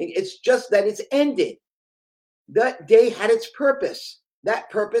wrong. It's just that it's ended. That day had its purpose. That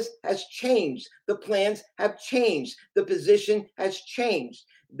purpose has changed. The plans have changed. The position has changed.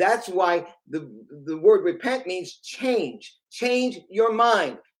 That's why the word repent means change. Change your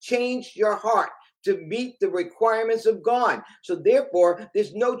mind. Change your heart to meet the requirements of God. So therefore,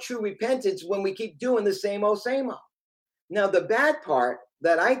 there's no true repentance when we keep doing the same old, same old. Now, the bad part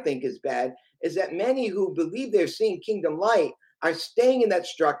that I think is bad is that many who believe they're seeing kingdom light are staying in that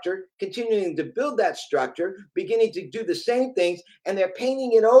structure, continuing to build that structure, beginning to do the same things, and they're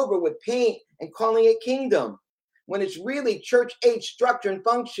painting it over with paint and calling it kingdom, when it's really church age structure and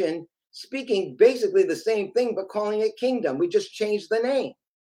function, speaking basically the same thing, but calling it kingdom. We just changed the name.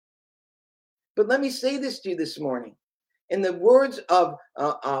 But let me say this to you this morning. In the words of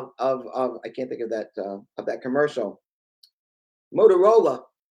I can't think of that commercial, Motorola,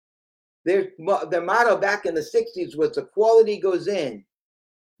 their motto back in the 60s was the quality goes in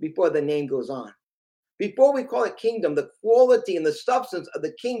before the name goes on. Before we call it kingdom, the quality and the substance of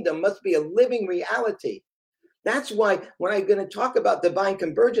the kingdom must be a living reality. That's why when I'm going to talk about divine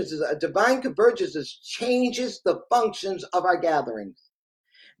convergences, divine convergences changes the functions of our gatherings.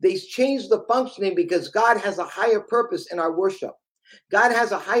 They change the functioning because God has a higher purpose in our worship. God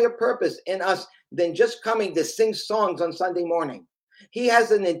has a higher purpose in us than just coming to sing songs on Sunday morning. He has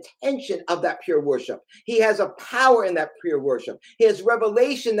an intention of that pure worship. He has a power in that pure worship. He has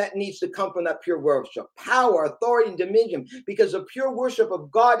revelation that needs to come from that pure worship. Power, authority, and dominion. Because the pure worship of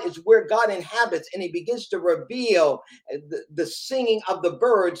God is where God inhabits, and he begins to reveal the singing of the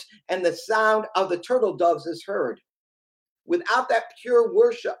birds, and the sound of the turtle doves is heard. Without that pure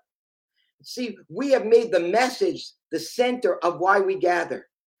worship, see, we have made the message the center of why we gather.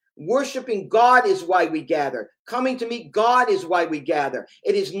 Worshiping God is why we gather. Coming to meet God is why we gather.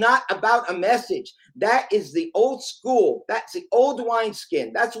 It is not about a message. That is the old school. That's the old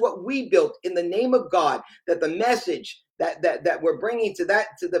wineskin. That's what we built in the name of God, that the message that we're bringing to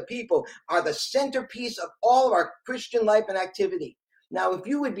the people are the centerpiece of all of our Christian life and activity. Now, if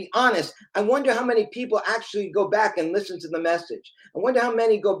you would be honest, I wonder how many people actually go back and listen to the message. I wonder how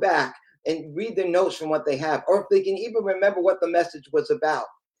many go back and read their notes from what they have, or if they can even remember what the message was about.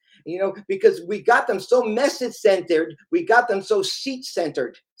 Because we got them so message-centered, we got them so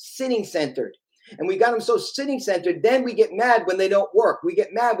seat-centered, sitting-centered. And we got them so sitting-centered, then we get mad when they don't work. We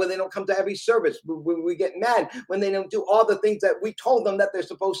get mad when they don't come to every service. We get mad when they don't do all the things that we told them that they're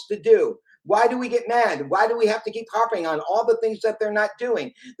supposed to do. Why do we get mad? Why do we have to keep harping on all the things that they're not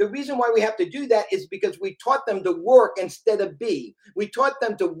doing? The reason why we have to do that is because we taught them to work instead of be. We taught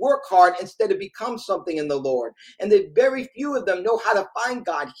them to work hard instead of become something in the Lord. And the very few of them know how to find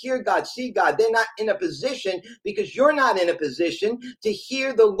God, hear God, see God. They're not in a position, because you're not in a position to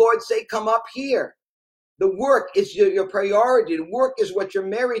hear the Lord say, come up here. The work is your priority. The work is what you're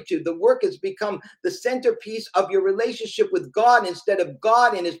married to. The work has become the centerpiece of your relationship with God, instead of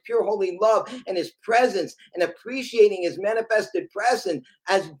God and his pure holy love and his presence, and appreciating his manifested presence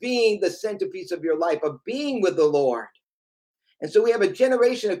as being the centerpiece of your life, of being with the Lord. And so we have a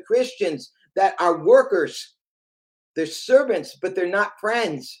generation of Christians that are workers. They're servants, but they're not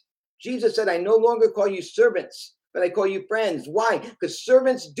friends. Jesus said, I no longer call you servants, but I call you friends. Why? Because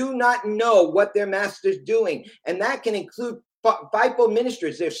servants do not know what their master's doing. And that can include fivefold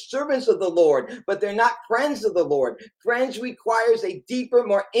ministers. They're servants of the Lord, but they're not friends of the Lord. Friends requires a deeper,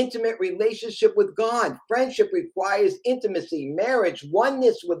 more intimate relationship with God. Friendship requires intimacy, marriage,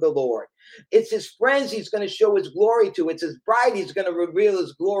 oneness with the Lord. It's his friends he's going to show his glory to. It's his bride he's going to reveal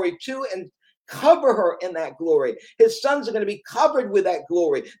his glory to, and cover her in that glory. His sons are going to be covered with that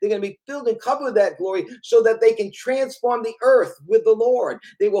glory. They're going to be filled and covered with that glory, so that they can transform the earth with the Lord.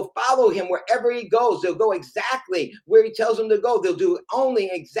 They will follow him wherever he goes. They'll go exactly where he tells them to go. They'll do only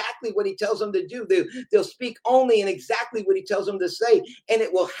exactly what he tells them to do. They'll speak only and exactly what he tells them to say, and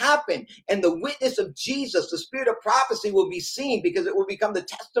it will happen. And the witness of Jesus, the spirit of prophecy, will be seen, because it will become the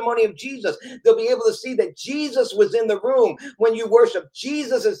testimony of Jesus. They'll be able to see that Jesus was in the room when you worship.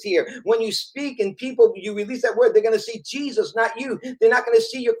 Jesus is here. When you speak and people, you release that word, they're going to see Jesus, not you. They're not going to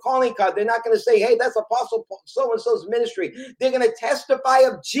see your calling card. They're not going to say, hey, that's Apostle so-and-so's ministry. They're going to testify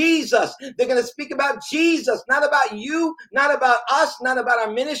of Jesus. They're going to speak about Jesus, not about you, not about us, not about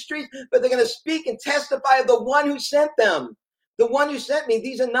our ministries, but they're going to speak and testify of the one who sent them. The one who sent me.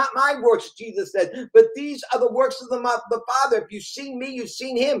 These are not my works, Jesus said, but these are the works of the Father. If you've seen me, you've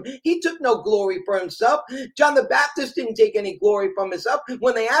seen him. He took no glory for himself. John the Baptist didn't take any glory from himself.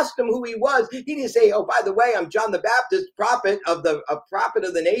 When they asked him who he was, he didn't say, oh, by the way, I'm John the Baptist, prophet of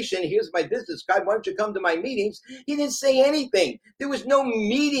the nation. Here's my business card. Why don't you come to my meetings? He didn't say anything. There was no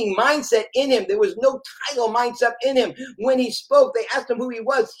meeting mindset in him. There was no title mindset in him. When he spoke, they asked him who he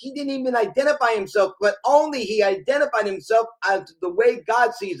was. He didn't even identify himself, but only he identified himself as the way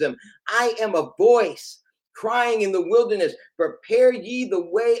God sees him. I am a voice crying in the wilderness, prepare ye the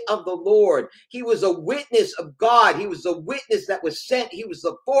way of the Lord. He was a witness of God. He was a witness that was sent. He was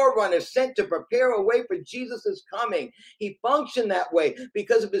the forerunner sent to prepare a way for Jesus' coming. He functioned that way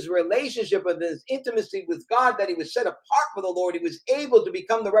because of his relationship and his intimacy with God, that he was set apart for the Lord. He was able to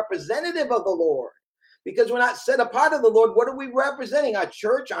become the representative of the Lord. Because we're not set apart of the Lord, what are we representing? Our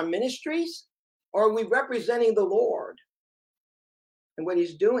church, our ministries? Or are we representing the Lord and what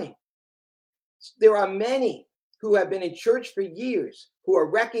he's doing? There are many who have been in church for years who are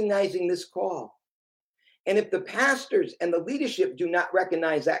recognizing this call. And if the pastors and the leadership do not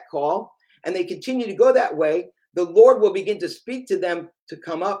recognize that call, and they continue to go that way, the Lord will begin to speak to them to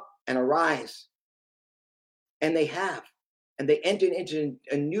come up and arise. And they have. And they enter into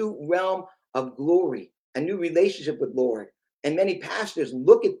a new realm of glory, a new relationship with Lord. And many pastors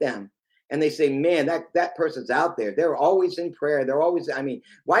look at them and they say, man, that person's out there. They're always in prayer. They're always,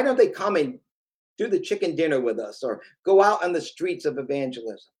 why don't they come and do the chicken dinner with us or go out on the streets of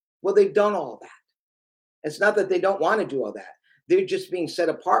evangelism? Well, they've done all that. It's not that they don't want to do all that. They're just being set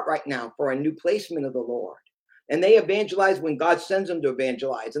apart right now for a new placement of the Lord. And they evangelize when God sends them to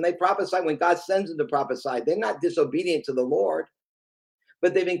evangelize. And they prophesy when God sends them to prophesy. They're not disobedient to the Lord,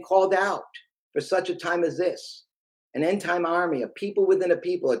 but they've been called out for such a time as this. An end time army, a people within a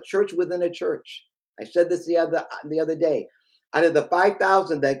people, a church within a church. I said this the other day. Out of the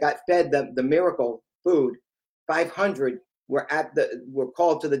 5,000 that got fed the miracle food, 500 were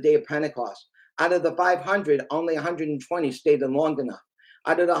called to the day of Pentecost. Out of the 500, only 120 stayed in long enough.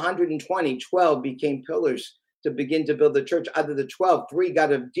 Out of the 120, 12 became pillars to begin to build the church. Out of the 12, 3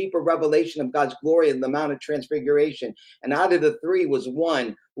 got a deeper revelation of God's glory in the Mount of Transfiguration. And out of the 3 was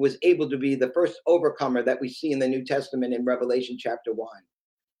one who was able to be the first overcomer that we see in the New Testament in Revelation chapter 1.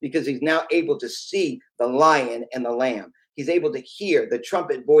 Because he's now able to see the lion and the lamb. He's able to hear the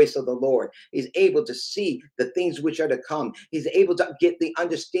trumpet voice of the Lord. He's able to see the things which are to come. He's able to get the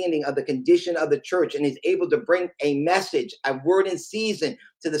understanding of the condition of the church, and he's able to bring a message, a word in season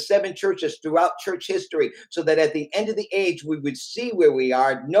to the 7 churches throughout church history, so that at the end of the age, we would see where we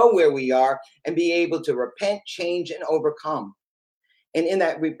are, know where we are, and be able to repent, change, and overcome. And in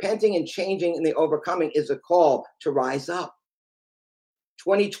that repenting and changing and the overcoming is a call to rise up.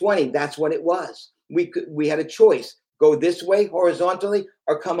 2020, that's what it was. We had a choice. Go this way horizontally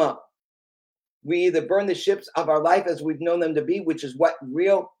or come up. We either burn the ships of our life as we've known them to be, which is what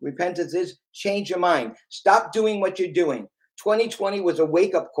real repentance is. Change your mind. Stop doing what you're doing. 2020 was a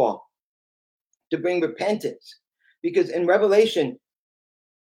wake-up call to bring repentance. Because in Revelation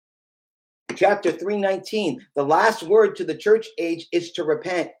chapter 3:19, the last word to the church age is to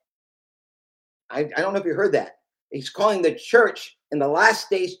repent. I don't know if you heard that. He's calling the church in the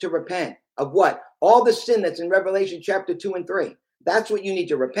last days to repent. Of what? All the sin that's in Revelation chapter 2 and 3. That's what you need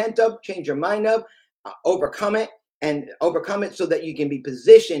to repent of, change your mind of, overcome it so that you can be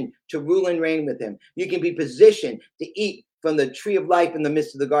positioned to rule and reign with him. You can be positioned to eat from the tree of life in the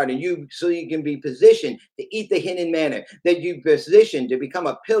midst of the garden. So you can be positioned to eat the hidden manna, that you positioned to become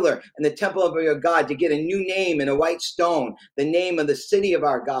a pillar in the temple of your God, to get a new name in a white stone, the name of the city of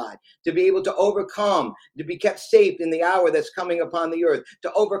our God, to be able to overcome, to be kept safe in the hour that's coming upon the earth,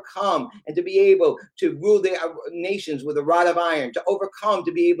 to overcome and to be able to rule the nations with a rod of iron, to overcome,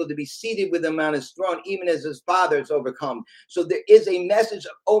 to be able to be seated with him on his throne, even as his fathers overcome. So there is a message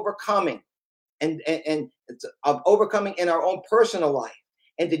of overcoming. And of overcoming in our own personal life.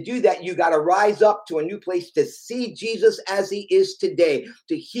 And to do that, you got to rise up to a new place to see Jesus as he is today,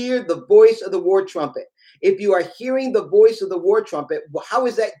 to hear the voice of the war trumpet. If you are hearing the voice of the war trumpet, how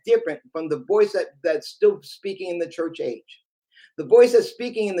is that different from the voice that's still speaking in the church age? The voice that's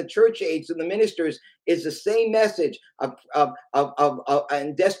speaking in the church age to the ministers is the same message of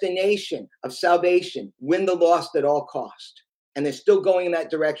destination, of salvation, win the lost at all cost. And they're still going in that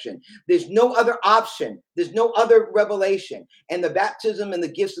direction. There's no other option. There's no other revelation. And the baptism and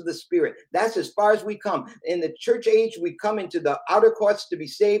the gifts of the Spirit, that's as far as we come. In the church age, we come into the outer courts to be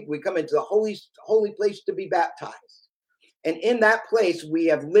saved. We come into the holy place to be baptized. And in that place, we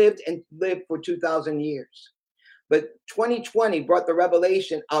have lived for 2,000 years. But 2020 brought the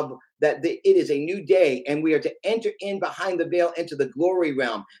revelation of that it is a new day, and we are to enter in behind the veil into the glory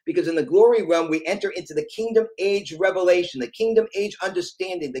realm. Because in the glory realm, we enter into the kingdom age revelation, the kingdom age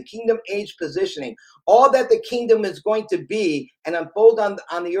understanding, the kingdom age positioning. All that the kingdom is going to be and unfold on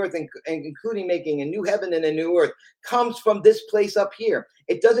the earth, and including making a new heaven and a new earth, comes from this place up here.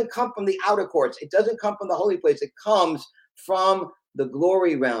 It doesn't come from the outer courts. It doesn't come from the holy place. It comes from the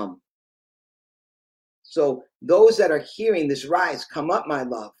glory realm. So those that are hearing this, rise, come up, my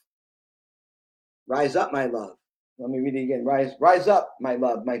love. Rise up, my love. Let me read it again. Rise up, my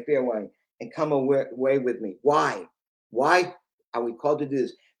love, my fair one, and come away with me. Why? Why are we called to do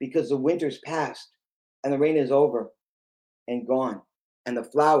this? Because the winter's past and the rain is over and gone. And the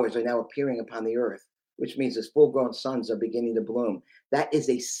flowers are now appearing upon the earth, which means the full-grown suns are beginning to bloom. That is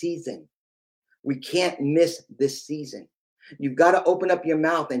a season. We can't miss this season. You've got to open up your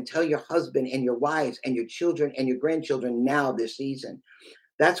mouth and tell your husband and your wives and your children and your grandchildren now this season.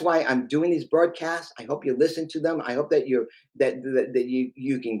 That's why I'm doing these broadcasts. I hope you listen to them. I hope that you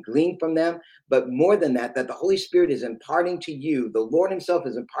can glean from them. But more than that, that the Holy Spirit is imparting to you, the Lord himself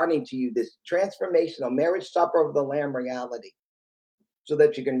is imparting to you this transformational marriage supper of the Lamb reality, so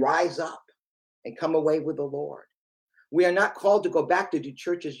that you can rise up and come away with the Lord. We are not called to go back to do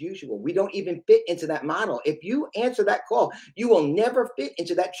church as usual. We don't even fit into that model. If you answer that call, you will never fit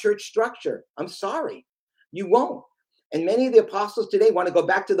into that church structure. I'm sorry, you won't. And many of the apostles today want to go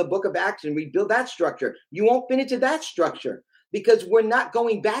back to the book of Acts and rebuild that structure. You won't fit into that structure because we're not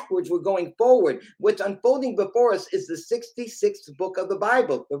going backwards. We're going forward. What's unfolding before us is the 66th book of the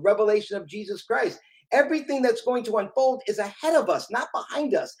Bible, the revelation of Jesus Christ. Everything that's going to unfold is ahead of us, not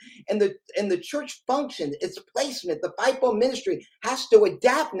behind us. And the church function, its placement, the fivefold ministry has to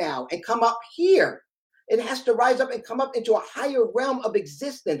adapt now and come up here. It has to rise up and come up into a higher realm of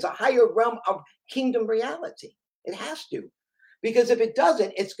existence, a higher realm of kingdom reality. It has to. Because if it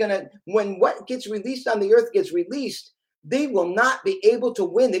doesn't, it's going to, when what gets released on the earth gets released, they will not be able to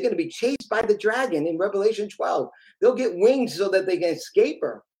win. They're going to be chased by the dragon in Revelation 12. They'll get wings so that they can escape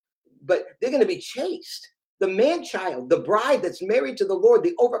her, but they're going to be chased. The man-child, the bride that's married to the Lord,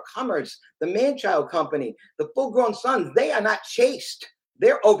 the overcomers, the man-child company, the full-grown sons, they are not chased.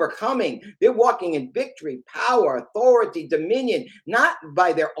 They're overcoming. They're walking in victory, power, authority, dominion, not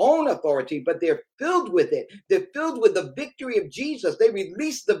by their own authority, but they're filled with it. They're filled with the victory of Jesus. They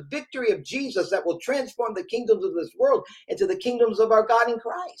release the victory of Jesus that will transform the kingdoms of this world into the kingdoms of our God in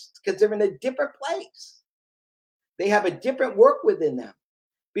Christ, because they're in a different place. They have a different work within them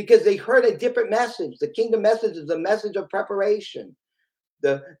because they heard a different message. The kingdom message is a message of preparation.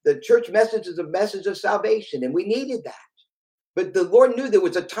 The church message is a message of salvation, and we needed that. But the Lord knew there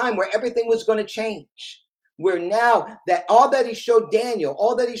was a time where everything was going to change. Where now that all that he showed Daniel,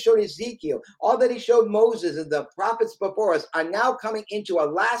 all that he showed Ezekiel, all that he showed Moses and the prophets before us are now coming into a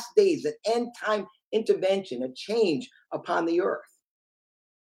last days, an end time intervention, a change upon the earth.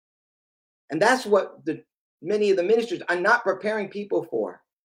 And that's what many of the ministers are not preparing people for.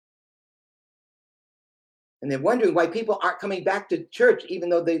 And they're wondering why people aren't coming back to church, even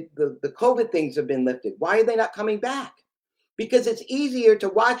though the COVID things have been lifted. Why are they not coming back? Because it's easier to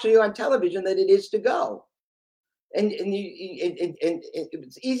watch you on television than it is to go. And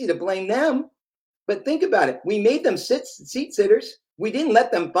it's easy to blame them. But think about it. We made them seat sitters. We didn't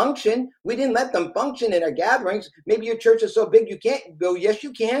let them function. We didn't let them function in our gatherings. Maybe your church is so big you can't go. Yes,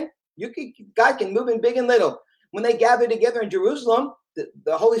 you can. God can move in big and little. When they gathered together in Jerusalem,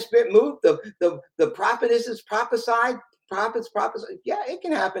 the Holy Spirit moved. The prophetesses prophesied. Prophets prophesied. Yeah, it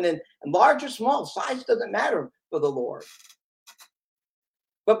can happen in large or small. Size doesn't matter for the Lord.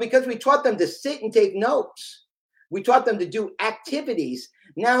 But because we taught them to sit and take notes, we taught them to do activities.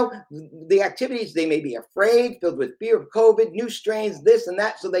 Now, the activities, they may be afraid, filled with fear of COVID, new strains, this and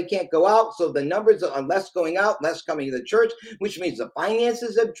that, so they can't go out. So the numbers are less going out, less coming to the church, which means the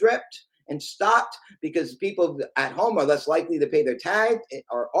finances have dripped and stopped because people at home are less likely to pay their tithe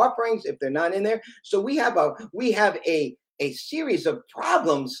or offerings if they're not in there. So we have a series of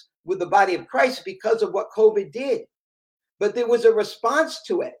problems with the body of Christ because of what COVID did. But there was a response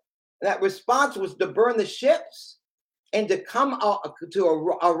to it. That response was to burn the ships and to come out, to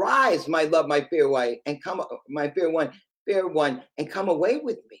arise, my love, my fair wife, and come, my fair one, and come away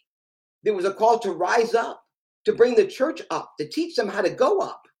with me. There was a call to rise up, to bring the church up, to teach them how to go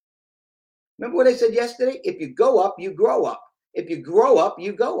up. Remember what I said yesterday? If you go up, you grow up. If you grow up,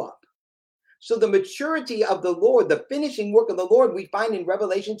 you go up. So the maturity of the Lord, the finishing work of the Lord, we find in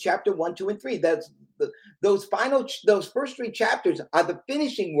Revelation chapter 1, 2, and 3. That's those first 3 chapters are the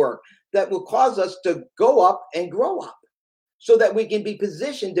finishing work that will cause us to go up and grow up, so that we can be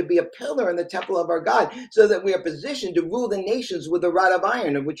positioned to be a pillar in the temple of our God, so that we are positioned to rule the nations with a rod of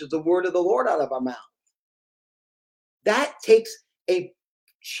iron, which is the word of the Lord out of our mouth. That takes a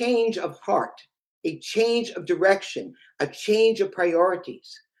change of heart, a change of direction, a change of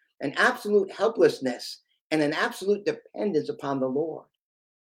priorities, an absolute helplessness, and an absolute dependence upon the Lord.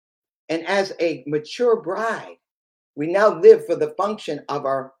 And as a mature bride, we now live for the function of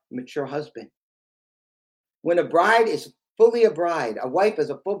our mature husband. When a bride is fully a bride, a wife is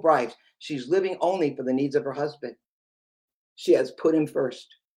a full bride, she's living only for the needs of her husband. She has put him first.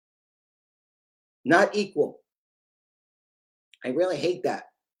 Not equal. I really hate that,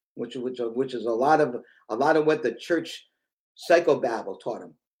 which is a lot of what the church psychobabble taught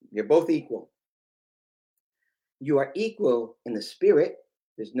them. You're both equal. You are equal in the spirit.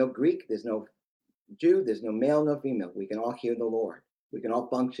 There's no Greek, there's no Jew, there's no male, no female. We can all hear the Lord. We can all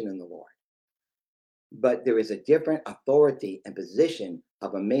function in the Lord. But there is a different authority and position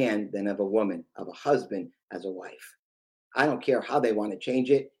of a man than of a woman, of a husband as a wife. I don't care how they want to change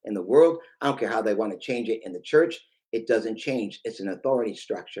it in the world. I don't care how they want to change it in the church. It doesn't change. It's an authority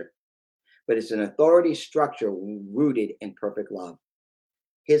structure. But it's an authority structure rooted in perfect love.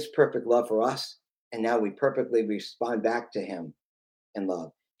 His perfect love for us, and now we perfectly respond back to him in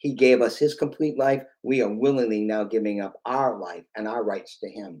love. He gave us his complete life. We are willingly now giving up our life and our rights to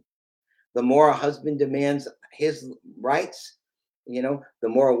him. The more a husband demands his rights, the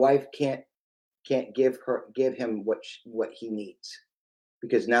more a wife can't give him what he needs,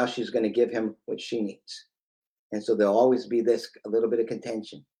 because now she's going to give him what she needs. And so there'll always be a little bit of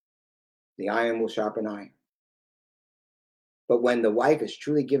contention. The iron will sharpen iron. But when the wife is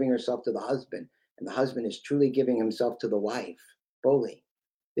truly giving herself to the husband, and the husband is truly giving himself to the wife fully,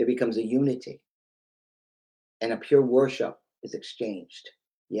 there becomes a unity, and a pure worship is exchanged.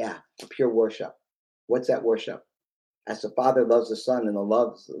 Yeah, a pure worship. What's that worship? As the Father loves the Son and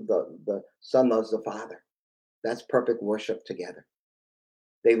the Son loves the Father. That's perfect worship together.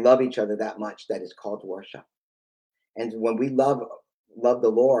 They love each other that much that is called worship. And when we love the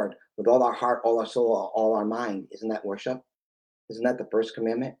Lord with all our heart, all our soul, all our mind, isn't that worship? Isn't that the first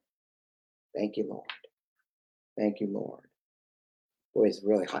commandment? Thank you, Lord. Thank you, Lord. Boy, it's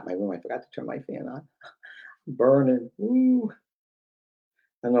really hot in my room. I forgot to turn my fan on. Burning. Ooh.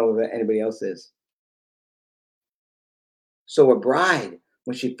 I don't know if anybody else is. So a bride,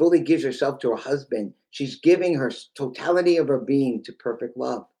 when she fully gives herself to her husband, she's giving her totality of her being to perfect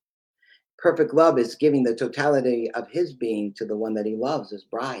love. Perfect love is giving the totality of his being to the one that he loves, his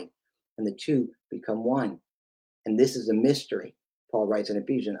bride, and the two become one. And this is a mystery, Paul writes in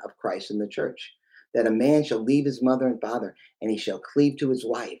Ephesians, of Christ and the church, that a man shall leave his mother and father, and he shall cleave to his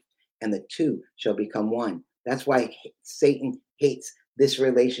wife, and the two shall become one. That's why Satan hates this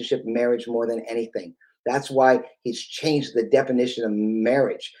relationship, marriage, more than anything. That's why he's changed the definition of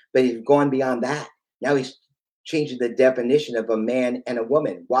marriage, but he's gone beyond that. Now he's changing the definition of a man and a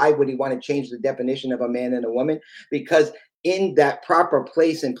woman. Why would he want to change the definition of a man and a woman? Because in that proper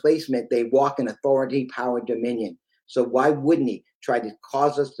place and placement, they walk in authority, power, dominion. So why wouldn't he try to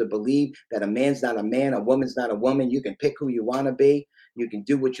cause us to believe that a man's not a man, a woman's not a woman? You can pick who you want to be. You can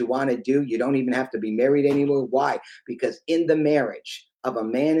do what you want to do. You don't even have to be married anymore. Why? Because in the marriage of a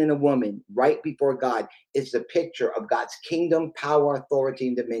man and a woman, right before God, is the picture of God's kingdom, power, authority,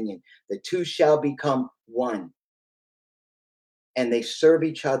 and dominion. The two shall become one. And they serve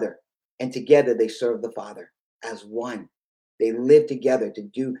each other. And together they serve the Father as one. They live together to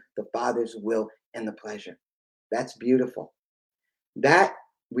do the Father's will and the pleasure. That's beautiful. That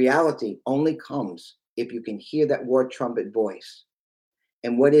reality only comes if you can hear that war trumpet voice.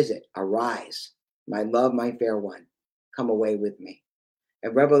 And what is it? Arise, my love, my fair one, come away with me.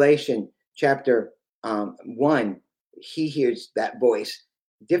 In Revelation chapter 1, he hears that voice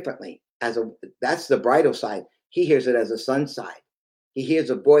differently. That's the bridal side. He hears it as a son side. He hears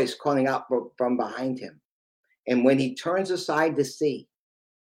a voice calling out from behind him. And when he turns aside to see,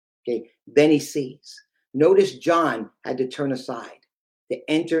 okay, then he sees. Notice John had to turn aside to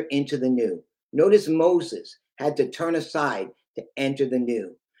enter into the new. Notice Moses had to turn aside to enter the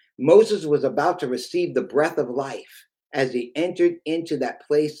new. Moses was about to receive the breath of life as he entered into that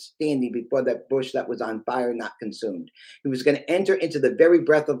place standing before that bush that was on fire, not consumed. He was going to enter into the very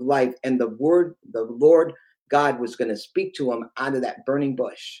breath of life, and the Lord God was going to speak to him out of that burning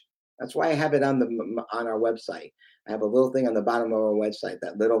bush. That's why I have it on our website. I have a little thing on the bottom of our website,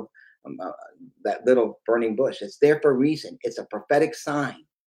 that little burning bush. It's there for a reason. It's a prophetic sign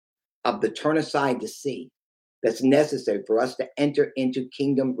of the turn aside to see that's necessary for us to enter into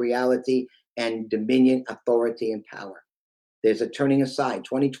kingdom reality and dominion, authority, and power. There's a turning aside.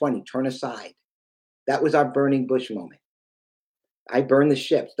 2020, turn aside. That was our burning bush moment. I burn the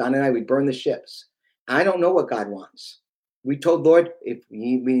ships. Don and I, we burn the ships. I don't know what God wants. We told Lord, if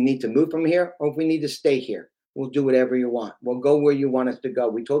we need to move from here or if we need to stay here, we'll do whatever you want. We'll go where you want us to go.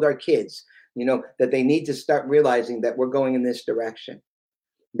 We told our kids, that they need to start realizing that we're going in this direction.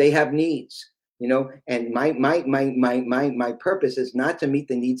 They have needs, and my purpose is not to meet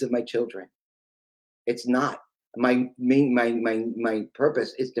the needs of my children. It's not. My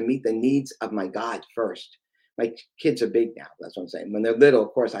purpose is to meet the needs of my God first. My kids are big now. That's what I'm saying. When they're little,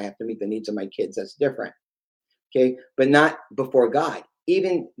 of course, I have to meet the needs of my kids. That's different. Okay, but not before God.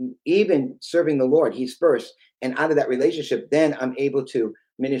 Even serving the Lord, He's first. And out of that relationship, then I'm able to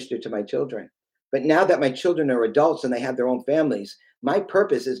minister to my children. But now that my children are adults and they have their own families, my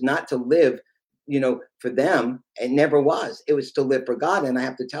purpose is not to live, for them. It never was. It was to live for God. And I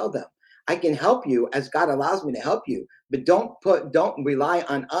have to tell them, I can help you as God allows me to help you, but don't rely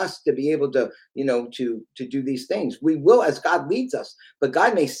on us to be able to, to do these things. We will as God leads us, but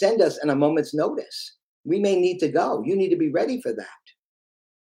God may send us in a moment's notice. We may need to go. You need to be ready for that.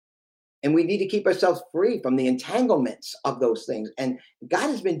 And we need to keep ourselves free from the entanglements of those things. And God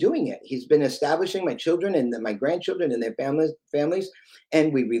has been doing it. He's been establishing my children and my grandchildren and their families,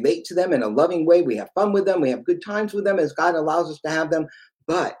 and we relate to them in a loving way. We have fun with them. We have good times with them as God allows us to have them.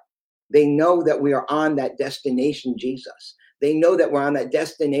 But they know that we are on that destination, Jesus. They know that we're on that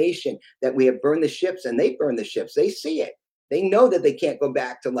destination, that we have burned the ships, and they burn the ships. They see it. They know that they can't go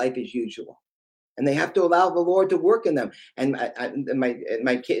back to life as usual. And they have to allow the Lord to work in them. And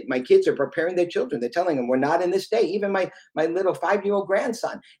my kids are preparing their children. They're telling them, we're not in this day. Even my little 5-year-old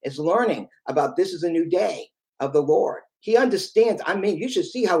grandson is learning about this is a new day of the Lord. He understands. I mean, you should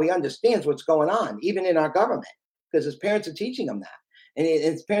see how he understands what's going on, even in our government, because his parents are teaching him that. And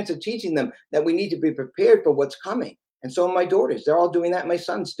his parents are teaching them that we need to be prepared for what's coming. And so are my daughters. They're all doing that. My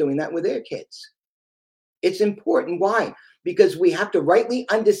son's doing that with their kids. It's important. Why? Because we have to rightly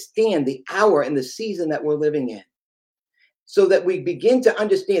understand the hour and the season that we're living in, so that we begin to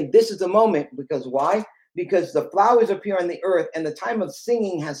understand this is the moment. Because why? Because the flowers appear on the earth and the time of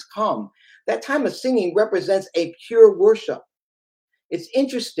singing has come. That time of singing represents a pure worship. It's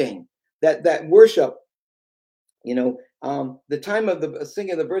interesting that worship, the time of the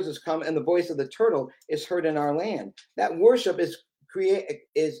singing of the birds has come and the voice of the turtle is heard in our land. That worship is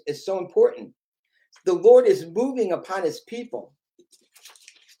so important. The Lord is moving upon his people.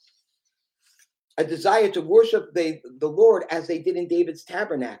 A desire to worship the Lord as they did in David's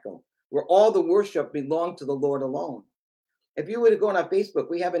tabernacle, where all the worship belonged to the Lord alone. If you were to go on our Facebook,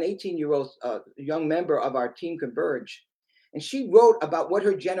 we have an 18-year-old young member of our Team Converge, and she wrote about what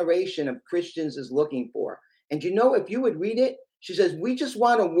her generation of Christians is looking for. And if you would read it, she says, we just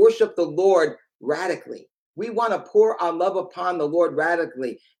want to worship the Lord radically. We want to pour our love upon the Lord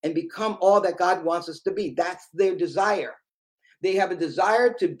radically and become all that God wants us to be. That's their desire. They have a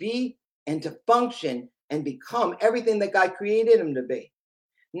desire to be and to function and become everything that God created them to be.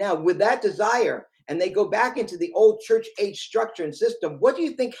 Now, with that desire, and they go back into the old church age structure and system, what do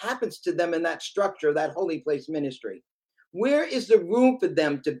you think happens to them in that structure, that holy place ministry? Where is the room for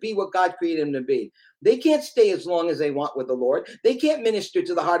them to be what God created them to be? They can't stay as long as they want with the Lord. They can't minister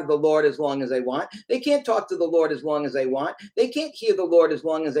to the heart of the Lord as long as they want. They can't talk to the Lord as long as they want. They can't hear the Lord as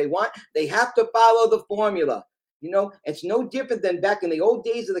long as they want. They have to follow the formula. It's no different than back in the old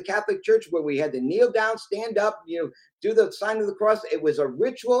days of the Catholic Church, where we had to kneel down, stand up, do the sign of the cross. It was a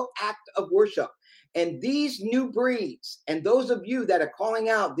ritual act of worship. And these new breeds, and those of you that are calling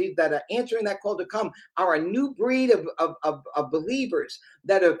out, that are answering that call to come, are a new breed of believers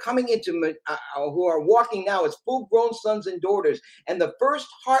that are coming into, who are walking now as full-grown sons and daughters. And the first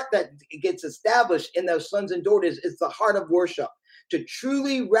heart that gets established in those sons and daughters is the heart of worship, to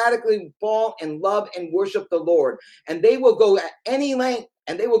truly radically fall and love and worship the Lord. And they will go at any length,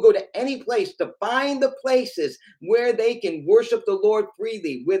 and they will go to any place to find the places where they can worship the Lord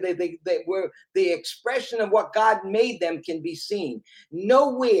freely, where where the expression of what God made them can be seen.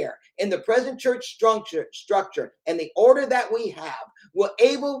 Nowhere in the present church structure and the order that we have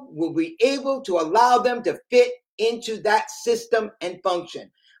will be able to allow them to fit into that system and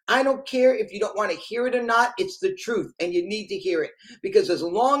function. I don't care if you don't want to hear it or not. It's the truth, and you need to hear it, because as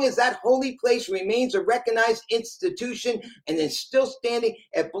long as that holy place remains a recognized institution and is still standing,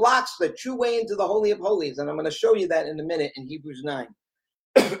 it blocks the true way into the Holy of Holies. And I'm going to show you that in a minute in Hebrews 9.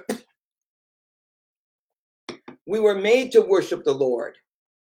 We were made to worship the Lord.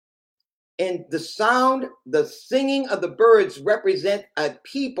 And the singing of the birds represent a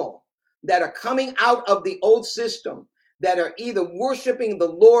people that are coming out of the old system, that are either worshiping the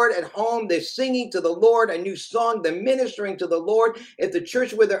Lord at home, they're singing to the Lord a new song, they're ministering to the Lord. If the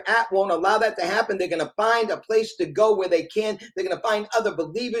church where they're at won't allow that to happen, they're going to find a place to go where they can. They're going to find other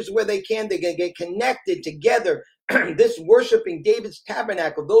believers where they can. They're going to get connected together. This worshiping David's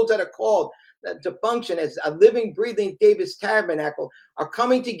tabernacle, those that are called to function as a living, breathing David's tabernacle, are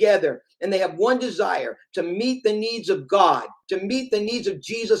coming together, and they have one desire: to meet the needs of God, to meet the needs of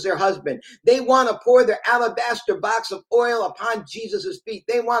Jesus, their husband. They want to pour their alabaster box of oil upon Jesus's feet.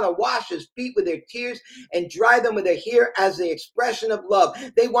 They want to wash his feet with their tears and dry them with their hair as the expression of love.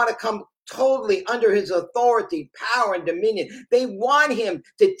 They want to come totally under his authority, power, and dominion. They want him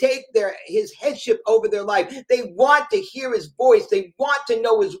to take his headship over their life. They want to hear his voice. They want to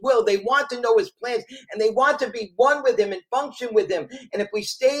know his will. They want to know his plans, and they want to be one with him and function with him. And if we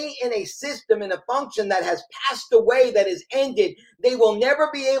stay in a system, in a function that has passed away, that is ended, they will never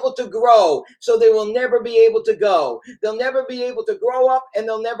be able to grow. So they will never be able to go. They'll never be able to grow up, and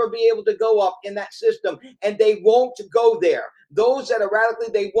they'll never be able to go up in that system. And they won't go there. Those that are radically,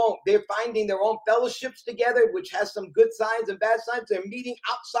 they won't. They're finding their own fellowships together, which has some good signs and bad signs. They're meeting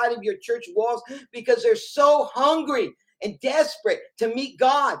outside of your church walls because they're so hungry and desperate to meet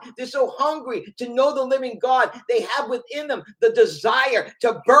God. They're so hungry to know the living God. They have within them the desire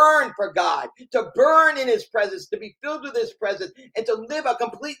to burn for God, to burn in his presence, to be filled with his presence, and to live a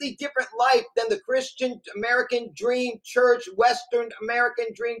completely different life than the Christian American dream church, Western American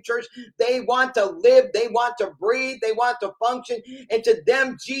dream church. They want to live, they want to breathe, they want to function. And to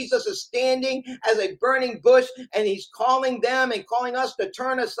them, Jesus is standing as a burning bush, and he's calling them and calling us to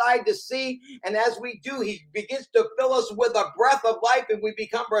turn aside to see. And as we do, he begins to fill us us with a breath of life and we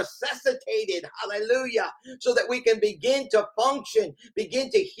become resuscitated. Hallelujah. So that we can begin to function, begin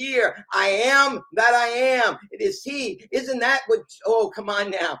to hear, I am that I am. It is he. Isn't that what, oh, come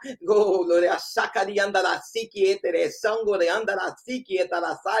on now.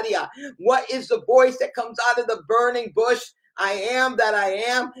 What is the voice that comes out of the burning bush? I am that I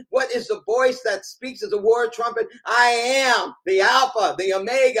am. What is the voice that speaks as a war trumpet? I am the Alpha, the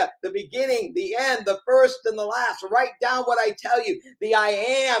Omega, the beginning, the end, the first and the last. Write down what I tell you. The I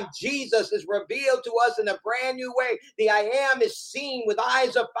am, Jesus, is revealed to us in a brand new way. The I am is seen with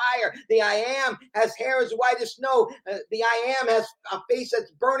eyes of fire. The I am has hair as white as snow. The I am has a face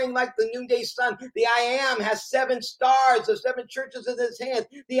that's burning like the noonday sun. The I am has 7 stars, the 7 churches in his hands.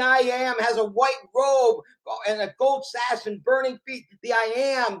 The I am has a white robe and a gold sash and burning feet. The I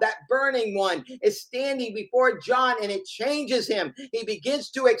am, that burning one, is standing before John, and it changes him. He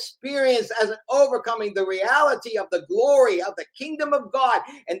begins to experience as an overcoming the reality of the glory of the kingdom of God.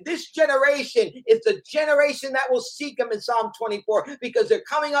 And this generation is the generation that will seek him in Psalm 24, because they're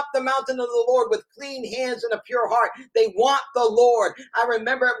coming up the mountain of the Lord with clean hands and a pure heart. They want the Lord. I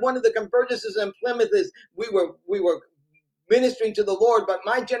remember at one of the convergences in Plymouth, we were ministering to the Lord, but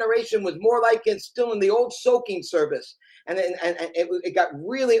my generation was more like it's still in the old soaking service. And it got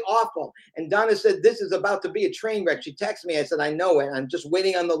really awful. And Donna said, this is about to be a train wreck. She texted me. I said, I know it. I'm just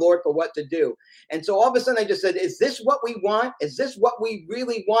waiting on the Lord for what to do. And so all of a sudden I just said, is this what we want? Is this what we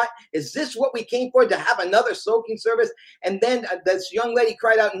really want? Is this what we came for, to have another soaking service? And then this young lady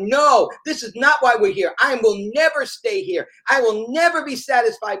cried out, no, this is not why we're here. I will never stay here. I will never be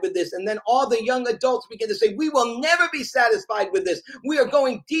satisfied with this. And then all the young adults began to say, we will never be satisfied with this. We are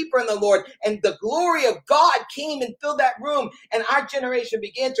going deeper in the Lord. And the glory of God came and filled that room, and our generation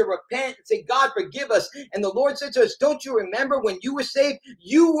began to repent and say, God, forgive us. And the Lord said to us, don't you remember when you were saved,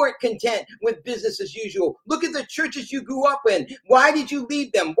 you weren't content with business as usual. Look at the churches you grew up in. Why did you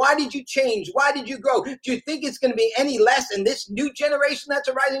leave them? Why did you change? Why did you grow? Do you think it's going to be any less in this new generation that's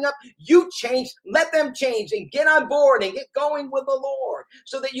rising up? You change, let them change, and get on board and get going with the Lord,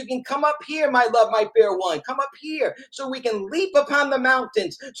 so that you can come up here, my love, my fair one. Come up here so we can leap upon the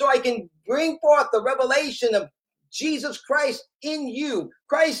mountains, so I can bring forth the revelation of Jesus Christ in you,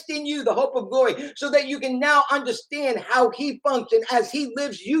 the hope of glory, so that you can now understand how he functioned. As he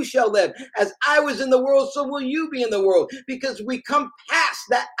lives, you shall live. As I was in the world, so will you be in the world, because we come past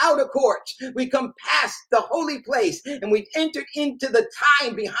that outer court. We come past the holy place, and we've entered into the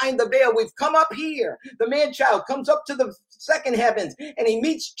time behind the veil. We've come up here. The man-child comes up to the second heavens, and he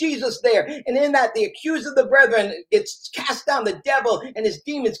meets Jesus there. And in that, the accuser of the brethren gets cast down. The devil and his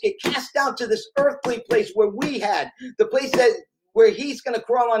demons get cast down to this earthly place where we had, the place where he's going to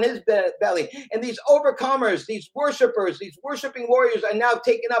crawl on his belly. And these overcomers, these worshipers, these worshiping warriors are now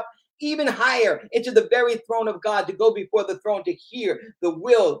taken up even higher into the very throne of God, to go before the throne, to hear the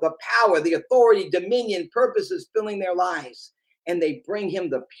will, the power, the authority, dominion, purposes filling their lives. And they bring him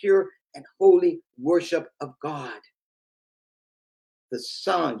the pure and holy worship of God. The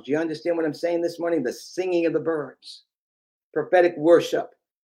songs, do you understand what I'm saying this morning? The singing of the birds, prophetic worship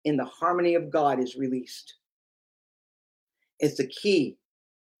in the harmony of God is released. It's the key.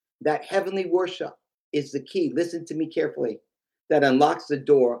 That heavenly worship is the key. Listen to me carefully. That unlocks the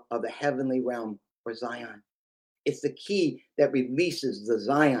door of the heavenly realm for Zion. It's the key that releases the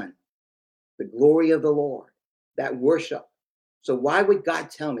Zion, the glory of the Lord, that worship. So why would God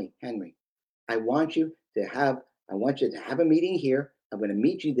tell me, Henry, I want you to have a meeting here. I'm going to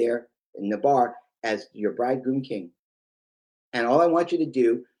meet you there in the bar as your bridegroom king. And all I want you to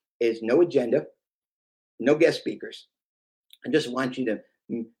do is no agenda, no guest speakers. I just want you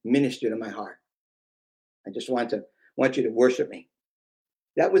to minister to my heart. I just want you to worship me.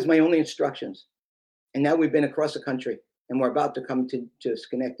 That was my only instructions. And now we've been across the country, and we're about to come to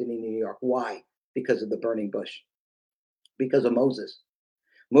Schenectady, New York. Why? Because of the burning bush. Because of Moses.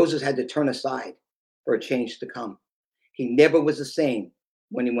 Moses had to turn aside for a change to come. He never was the same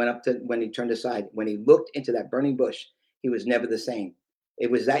when he turned aside. When he looked into that burning bush, he was never the same. It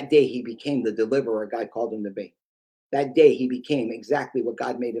was that day he became the deliverer God called him to be. That day he became exactly what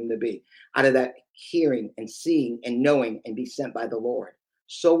God made him to be. Out of that hearing and seeing and knowing and be sent by the Lord.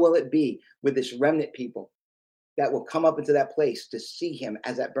 So will it be with this remnant people that will come up into that place to see him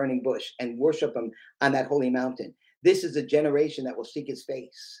as that burning bush and worship him on that holy mountain. This is a generation that will seek his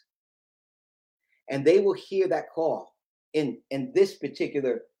face. And they will hear that call in this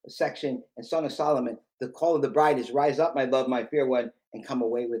particular section in Song of Solomon. The call of the bride is, rise up, my love, my fair one, and come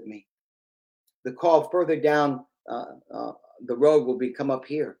away with me. The call further down the road will be, come up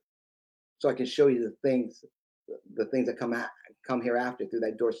here, so I can show you the things that come hereafter through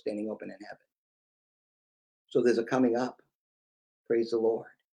that door standing open in heaven. So there's a coming up. Praise the Lord.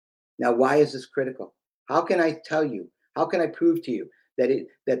 Now, why is this critical? How can I tell you? How can I prove to you that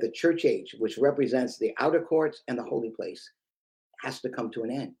the church age, which represents the outer courts and the holy place, has to come to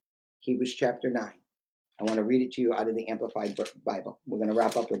an end? Hebrews chapter 9. I want to read it to you out of the Amplified Bible. We're going to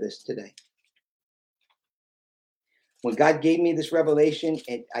wrap up with this today. When God gave me this revelation,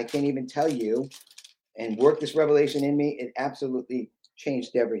 I can't even tell you, and worked this revelation in me, it absolutely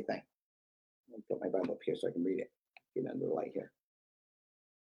changed everything. Let me put my Bible up here so I can read it. Get under the light here.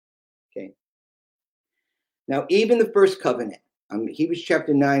 Okay. Now, even the first covenant, Hebrews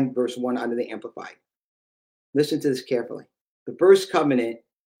chapter 9, verse 1 out of the Amplified. Listen to this carefully. The first covenant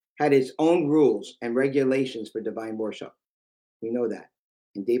had its own rules and regulations for divine worship. We know that.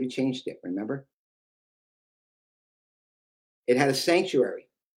 And David changed it, remember? It had a sanctuary,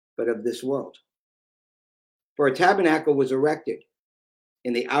 but of this world. For a tabernacle was erected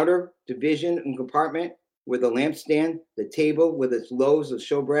in the outer division and compartment where the lampstand, the table with its loaves of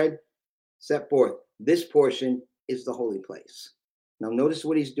showbread set forth. This portion is the holy place. Now notice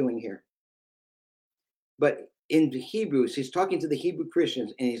what he's doing here. But in the Hebrews, he's talking to the Hebrew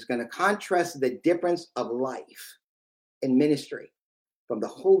Christians, and he's going to contrast the difference of life and ministry from the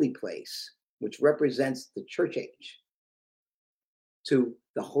holy place, which represents the church age, to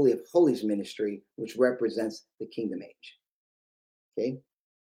the Holy of Holies ministry, which represents the kingdom age. Okay?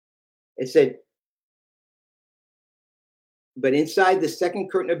 It said, but inside the second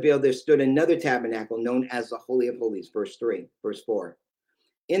curtain of veil, there stood another tabernacle known as the Holy of Holies, verse 3, verse 4.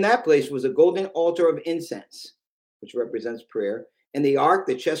 In that place was a golden altar of incense, which represents prayer, and the ark,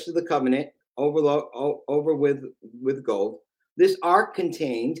 the chest of the covenant, over with gold. This ark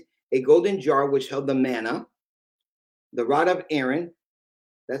contained a golden jar which held the manna, the rod of Aaron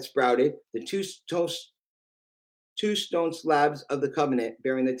that sprouted, the two stone slabs of the covenant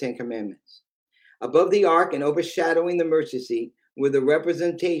bearing the Ten Commandments. Above the ark and overshadowing the mercy seat were the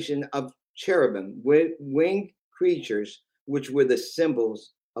representation of cherubim, winged creatures, which were the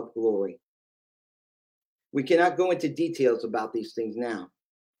symbols of glory. We cannot go into details about these things now.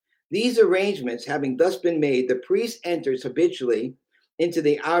 These arrangements having thus been made, the priest enters habitually into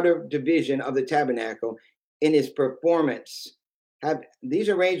the outer division of the tabernacle in his performance. Have these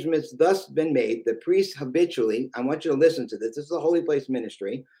arrangements thus been made, the priest habitually, I want you to listen to this is the holy place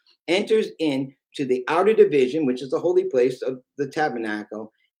ministry, enters into the outer division, which is the holy place of the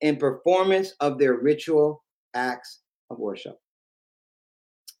tabernacle, in performance of their ritual acts of worship.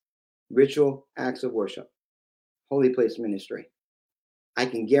 Ritual acts of worship. Holy place ministry. I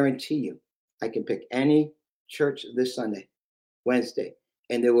can guarantee you, I can pick any church this Sunday, Wednesday,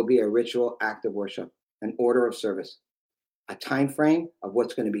 and there will be a ritual act of worship, an order of service, a time frame of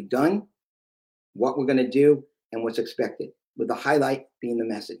what's going to be done, what we're going to do, and what's expected, with the highlight being the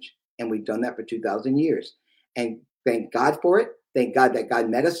message. And we've done that for 2,000 years. And thank God for it. Thank God that God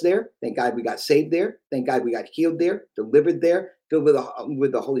met us there. Thank God we got saved there. Thank God we got healed there, delivered there, filled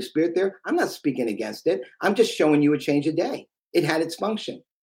with the Holy Spirit there. I'm not speaking against it. I'm just showing you a change of day. It had its function.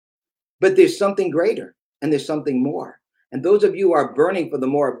 But there's something greater, and there's something more. And those of you who are burning for the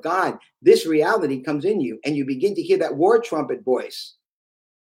more of God, this reality comes in you, and you begin to hear that war trumpet voice.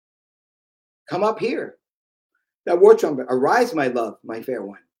 Come up here. That war trumpet, arise, my love, my fair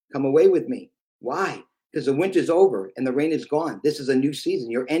one. Come away with me. Why? Because the winter's over and the rain is gone. This is a new season.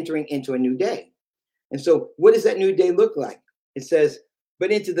 You're entering into a new day. And so what does that new day look like? It says,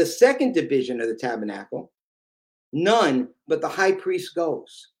 but into the second division of the tabernacle, none but the high priest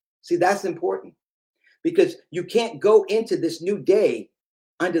goes. See, that's important, because you can't go into this new day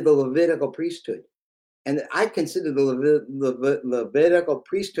under the Levitical priesthood. And I consider the Levitical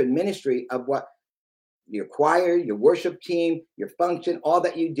priesthood ministry of what your choir, your worship team, your function, all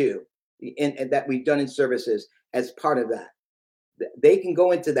that you do, and that we've done in services as part of that. They can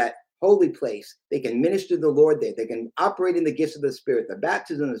go into that holy place. They can minister to the Lord there. They can operate in the gifts of the Spirit, the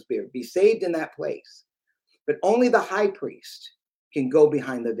baptism of the Spirit, be saved in that place. But only the high priest can go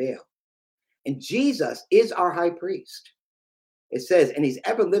behind the veil. And Jesus is our high priest. It says, and he's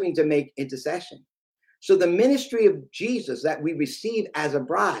ever living to make intercession. So the ministry of Jesus that we receive as a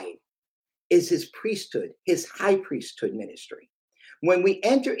bride is his priesthood, his high priesthood ministry. When we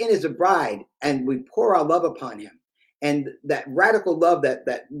enter in as a bride and we pour our love upon him, and that radical love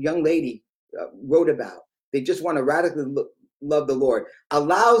that young lady wrote about, they just want to radically love the Lord,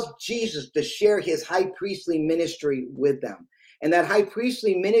 allows Jesus to share his high priestly ministry with them. And that high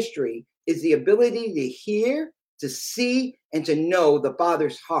priestly ministry is the ability to hear, to see, and to know the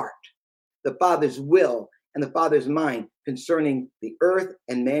Father's heart, the Father's will, and the Father's mind concerning the earth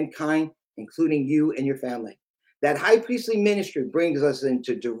and mankind, including you and your family. That high priestly ministry brings us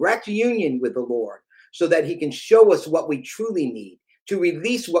into direct union with the Lord, so that he can show us what we truly need, to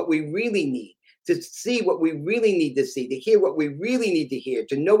release what we really need, to see what we really need to see, to hear what we really need to hear,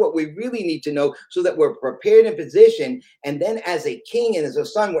 to know what we really need to know, so that we're prepared in position. And then as a king and as a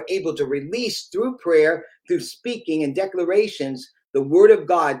son, we're able to release through prayer, through speaking and declarations, the word of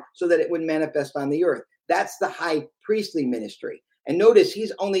God, so that it would manifest on the earth. That's the high priestly ministry. And notice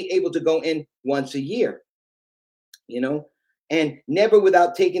he's only able to go in once a year, and never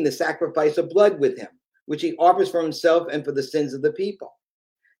without taking the sacrifice of blood with him, which he offers for himself and for the sins of the people.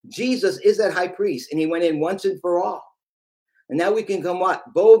 Jesus is that high priest, and he went in once and for all. And now we can come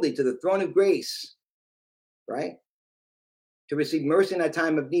boldly to the throne of grace, right? To receive mercy in our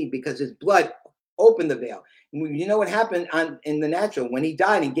time of need, because his blood opened the veil. And you know what happened in the natural? When he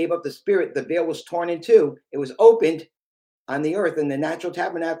died and gave up the spirit, the veil was torn in two. It was opened on the earth in the natural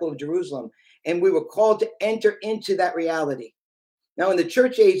tabernacle of Jerusalem. And we were called to enter into that reality. Now, in the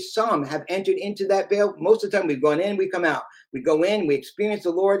church age, some have entered into that veil. Most of the time, we've gone in, we come out. We go in, we experience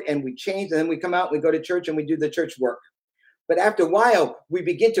the Lord, and we change, and then we come out, we go to church, and we do the church work. But after a while, we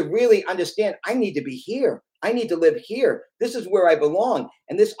begin to really understand, I need to be here. I need to live here. This is where I belong.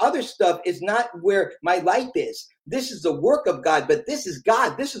 And this other stuff is not where my life is. This is the work of God, but this is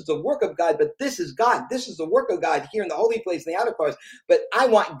God. This is the work of God, but this is God. This is the work of God here in the holy place, in the outer courts. But I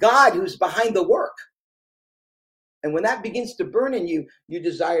want God who's behind the work. And when that begins to burn in you, you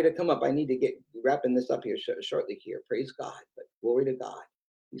desire to come up. I need to get wrapping this up here shortly here. Praise God. But glory to God.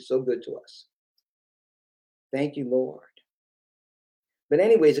 He's so good to us. Thank you, Lord. But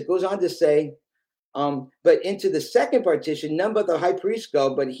anyways, it goes on to say, but into the second partition, none but the high priest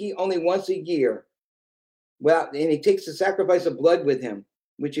go, but he only once a year. Well, and he takes the sacrifice of blood with him,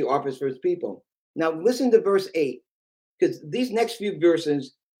 which he offers for his people. Now listen to verse 8, because these next few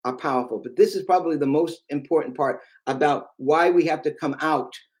verses are powerful, but this is probably the most important part about why we have to come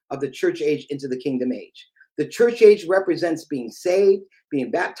out of the church age into the kingdom age. The church age represents being saved,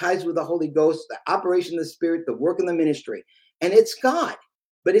 being baptized with the Holy Ghost, the operation of the Spirit, the work of the ministry. And it's God,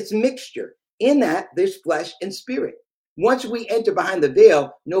 but it's mixture. In that, there's flesh and spirit. Once we enter behind the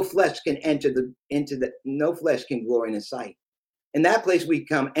veil, no flesh can no flesh can glory in his sight. In that place, we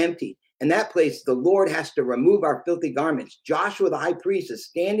come empty. In that place, the Lord has to remove our filthy garments. Joshua, the high priest, is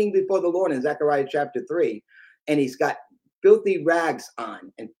standing before the Lord in Zechariah chapter 3, and he's got filthy rags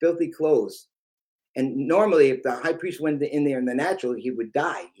on and filthy clothes. And normally, if the high priest went in there in the natural, he would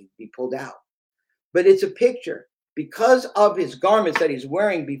die. He'd be pulled out. But it's a picture. Because of his garments that he's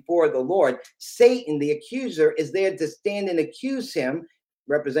wearing before the Lord, Satan, the accuser, is there to stand and accuse him,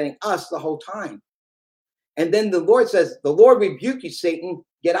 representing us the whole time. And then the Lord says, the Lord rebuke you, Satan,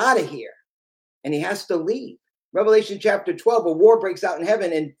 get out of here. And he has to leave. Revelation chapter 12, a war breaks out in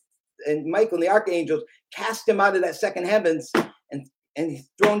heaven, and Michael and the archangels cast him out of that second heavens and he's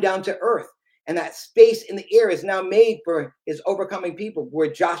thrown down to earth. And that space in the air is now made for his overcoming people,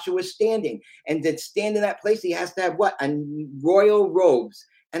 where Joshua is standing. And to stand in that place, he has to have what? Royal robes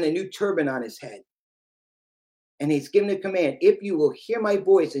and a new turban on his head. And he's given a command: if you will hear my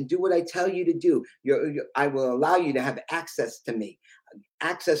voice and do what I tell you to do, I will allow you to have access to me,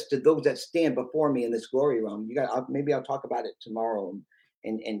 access to those that stand before me in this glory realm. Maybe I'll talk about it tomorrow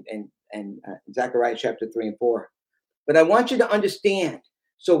and Zechariah chapter 3 and 4. But I want you to understand.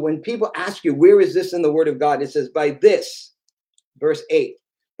 So when people ask you, where is this in the word of God? It says, by this, verse 8,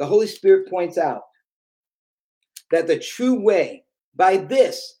 the Holy Spirit points out that the true way, by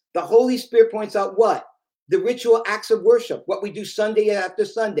this, the Holy Spirit points out what? The ritual acts of worship, what we do Sunday after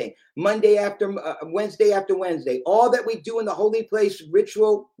Sunday, Monday after Wednesday after Wednesday, all that we do in the holy place,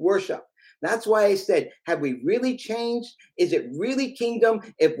 ritual worship. That's why I said, have we really changed? Is it really kingdom?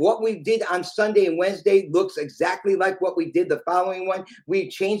 If what we did on Sunday and Wednesday looks exactly like what we did the following one, we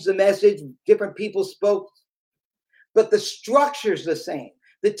changed the message, different people spoke, but the structure's the same.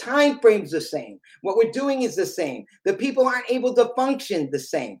 The time frame's the same. What we're doing is the same. The people aren't able to function the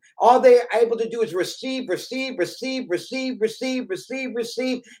same. All they're able to do is receive,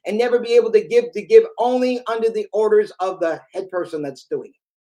 and never be able to give only under the orders of the head person that's doing it.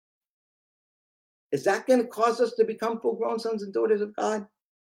 Is that going to cause us to become full-grown sons and daughters of God?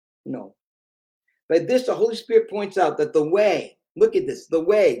 No. By this, the Holy Spirit points out that the way, look at this, the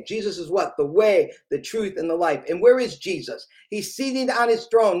way, Jesus is what? The way, the truth, and the life. And where is Jesus? He's seated on his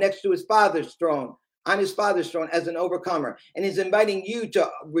throne next to his Father's throne, on his Father's throne as an overcomer. And he's inviting you to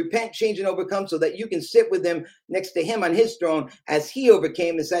repent, change, and overcome so that you can sit with him next to him on his throne as he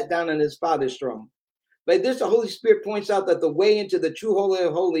overcame and sat down on his Father's throne. By this, the Holy Spirit points out that the way into the true Holy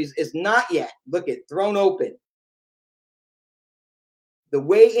of Holies is not yet, look at, thrown open. The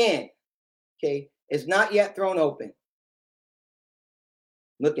way in, okay, is not yet thrown open.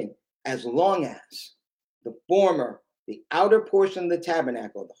 Looking, as long as the former, the outer portion of the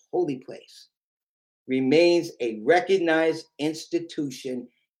tabernacle, the holy place, remains a recognized institution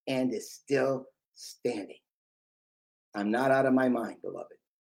and is still standing. I'm not out of my mind, beloved.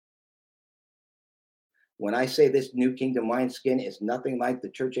 When I say this New Kingdom wineskin is nothing like the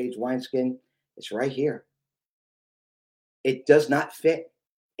church age wineskin, it's right here. It does not fit.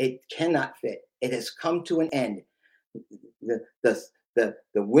 It cannot fit. It has come to an end. The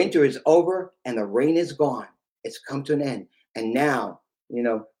winter is over and the rain is gone. It's come to an end. And now,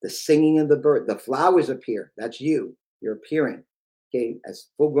 the singing of the bird, the flowers appear. That's you. You're appearing, okay, as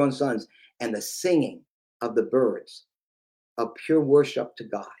full-grown sons. And the singing of the birds of pure worship to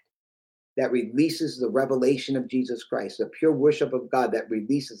God that releases the revelation of Jesus Christ, the pure worship of God that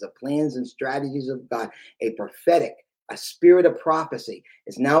releases the plans and strategies of God, a prophetic, a spirit of prophecy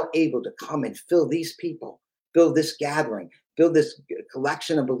is now able to come and fill these people, fill this gathering, fill this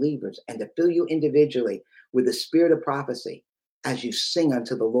collection of believers, and to fill you individually with the spirit of prophecy as you sing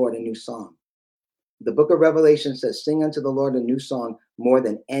unto the Lord a new song. The book of Revelation says, sing unto the Lord a new song more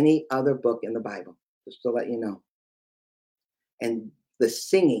than any other book in the Bible, just to let you know. And the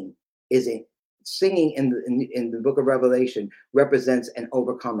singing in the book of Revelation represents an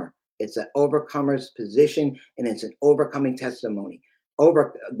overcomer. It's an overcomer's position, and it's an overcoming testimony.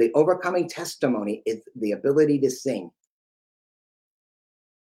 The overcoming testimony is the ability to sing.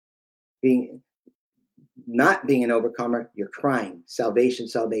 Not being an overcomer, you're crying, salvation,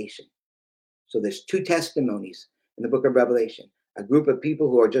 salvation. So there's two testimonies in the book of Revelation. A group of people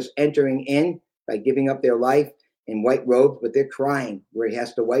who are just entering in by giving up their life in white robes, but they're crying where he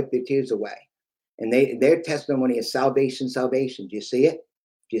has to wipe their tears away. And their testimony is salvation, salvation. Do you see it?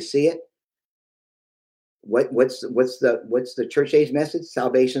 Do you see it? What's the church age message?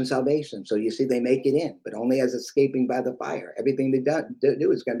 Salvation, salvation. So you see, they make it in, but only as escaping by the fire. Everything they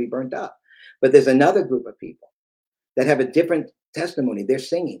do is going to be burnt up. But there's another group of people that have a different testimony. They're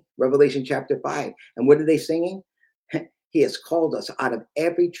singing Revelation chapter 5. And what are they singing? He has called us out of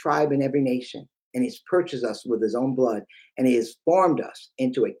every tribe and every nation, and he's purchased us with his own blood, and he has formed us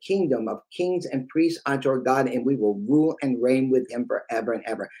into a kingdom of kings and priests unto our God, and we will rule and reign with him forever and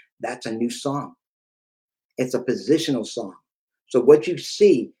ever. That's a new song. It's a positional song. So what you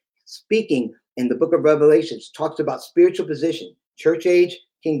see speaking in the book of Revelations talks about spiritual position, church age,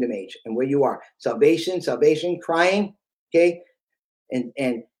 kingdom age, and where you are. Salvation, salvation, crying, okay,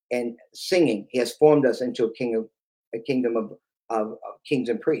 and singing. He has formed us into a kingdom of kings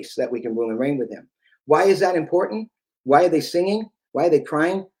and priests that we can rule and reign with him. Why is that important? Why are they singing? Why are they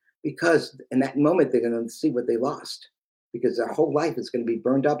crying? Because in that moment, they're going to see what they lost, because their whole life is going to be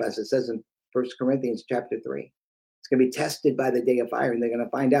burned up, as it says in 1 Corinthians chapter 3. It's going to be tested by the day of fire, and they're going to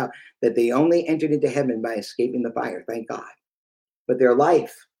find out that they only entered into heaven by escaping the fire, thank God. But their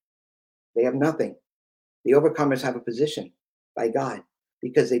life, they have nothing. The overcomers have a position by God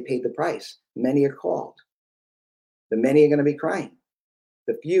because they paid the price. Many are called. The many are going to be crying.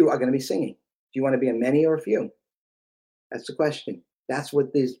 The few are going to be singing. Do you want to be a many or a few? That's the question. That's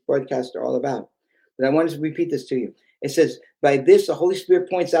what these broadcasts are all about. But I wanted to repeat this to you. It says, by this, the Holy Spirit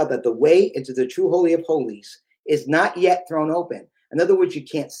points out that the way into the true Holy of Holies is not yet thrown open. In other words, you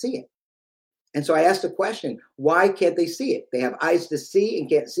can't see it. And so I asked the question, why can't they see it? They have eyes to see and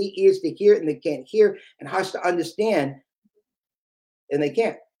can't see, ears to hear, and they can't hear, and hearts to understand, and they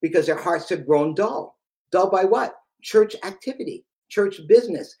can't, because their hearts have grown dull. Dull by what? Church activity, church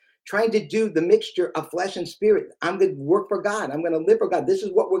business, trying to do the mixture of flesh and spirit. I'm going to work for God. I'm going to live for God. This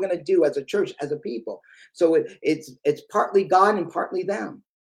is what we're going to do as a church, as a people. So it's partly God and partly them.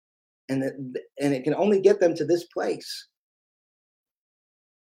 And it can only get them to this place.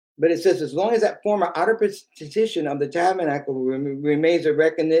 But it says, as long as that former outer position of the tabernacle remains a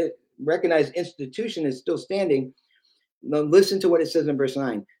recognized institution, is still standing. Now listen to what it says in verse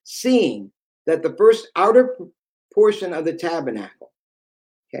 9. Seeing that the first outer portion of the tabernacle,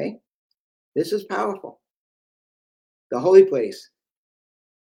 okay, this is powerful. The holy place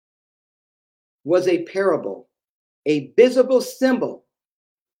was a parable, a visible symbol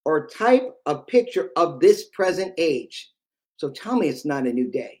or type of picture of this present age. So tell me it's not a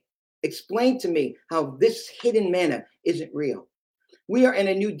new day. Explain to me how this hidden manna isn't real. We are in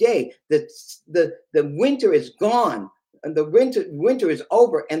a new day. The winter is gone, and the winter is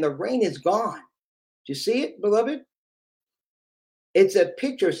over, and the rain is gone. Do you see it, beloved? It's a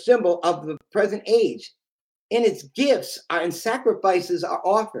picture symbol of the present age. And its gifts and sacrifices are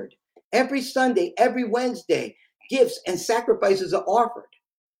offered. Every Sunday, every Wednesday, gifts and sacrifices are offered.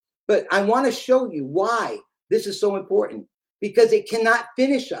 But I want to show you why this is so important, because it cannot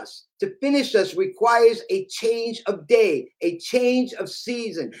finish us to finish us requires a change of day, a change of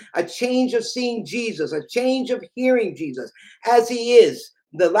season, a change of seeing Jesus, a change of hearing Jesus as he is.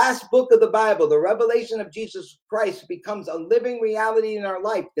 The last book of the Bible, the revelation of Jesus Christ, becomes a living reality in our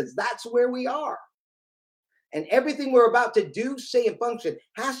life because that's where we are. And everything we're about to do, say, and function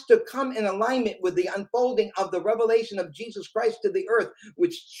has to come in alignment with the unfolding of the revelation of Jesus Christ to the earth,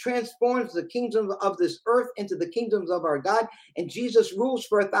 which transforms the kingdoms of this earth into the kingdoms of our God. And Jesus rules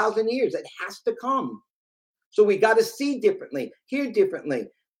for 1,000 years. It has to come. So we got to see differently, hear differently,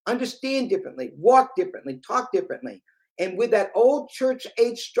 understand differently, walk differently, talk differently. And with that old church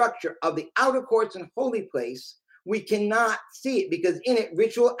age structure of the outer courts and holy place, we cannot see it because in it,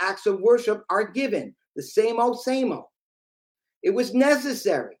 ritual acts of worship are given. The same old, same old. It was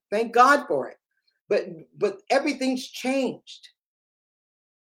necessary. Thank God for it. But everything's changed.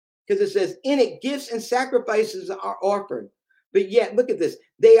 Because it says, in it, gifts and sacrifices are offered. But yet, look at this.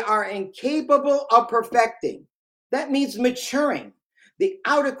 They are incapable of perfecting. That means maturing. The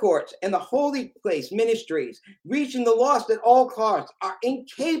outer courts and the holy place ministries, reaching the lost at all costs, are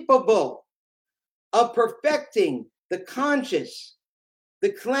incapable of perfecting the conscience, the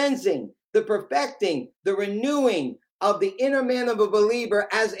cleansing, the perfecting, the renewing of the inner man of a believer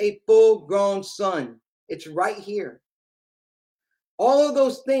as a full-grown son. It's right here. All of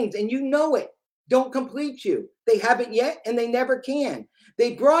those things, and you know it, don't complete you. They haven't yet, and they never can.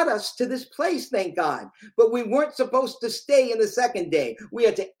 They brought us to this place, thank God. But we weren't supposed to stay in the second day. We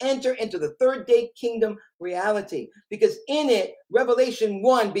had to enter into the third day kingdom reality. Because in it, Revelation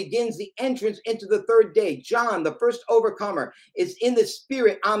 1 begins the entrance into the third day. John, the first overcomer, is in the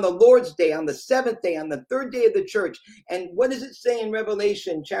spirit on the Lord's day, on the seventh day, on the third day of the church. And what does it say in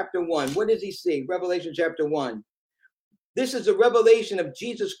Revelation chapter 1? What does he see? Revelation chapter 1. This is a revelation of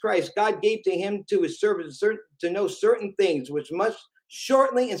Jesus Christ. God gave to him, to his servants, to know certain things which must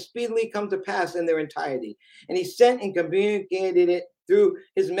shortly and speedily come to pass in their entirety. And he sent and communicated it through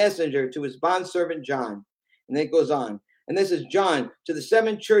his messenger to his bondservant John. And then it goes on. And this is John to the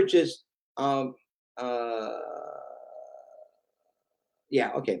seven churches. It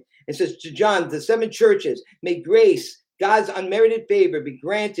says to John, the seven churches, may grace, God's unmerited favor be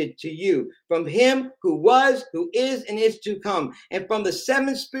granted to you from him who was, who is, and is to come, and from the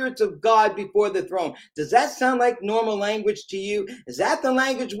seven spirits of God before the throne. Does that sound like normal language to you? Is that the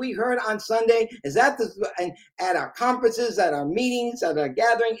language we heard on Sunday? Is that at our conferences, at our meetings, at our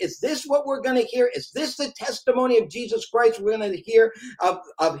gathering? Is this what we're going to hear? Is this the testimony of Jesus Christ we're going to hear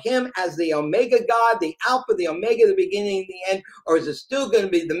of him as the Omega God, the Alpha, the Omega, the beginning and the end? Or is it still going to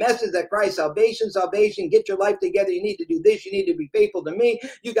be the message that Christ, salvation, get your life together, you need to do this, you need to be faithful to me,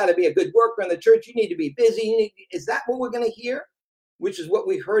 you got to be a good worker in the church, you need to be busy, is that what we're going to hear? Which is what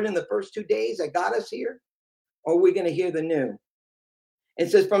we heard in the first 2 days that got us here? Or are we going to hear the new?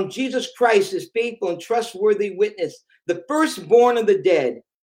 It says, from Jesus Christ, his faithful and trustworthy witness, the firstborn of the dead,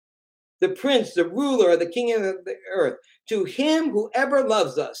 the prince, the ruler of the king of the earth, to him who ever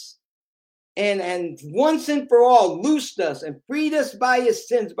loves us, and once and for all loosed us and freed us by his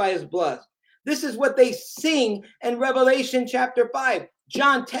sins, by his blood. This is what they sing in Revelation chapter 5.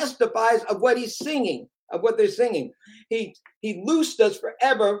 John testifies of what he's singing, of what they're singing. He loosed us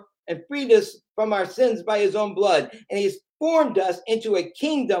forever and freed us from our sins by his own blood. And he's formed us into a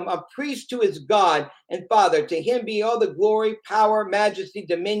kingdom of priests to his God and Father. To him be all the glory, power, majesty,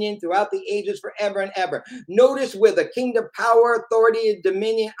 dominion throughout the ages forever and ever. Notice where the kingdom, power, authority, and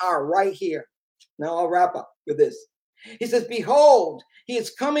dominion are right here. Now I'll wrap up with this. He says, behold, he is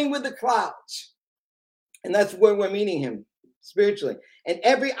coming with the clouds. And that's where we're meeting him spiritually. And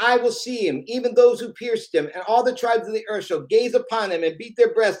every eye will see him, even those who pierced him, and all the tribes of the earth shall gaze upon him and beat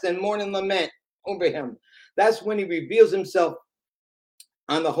their breasts and mourn and lament over him. That's when he reveals himself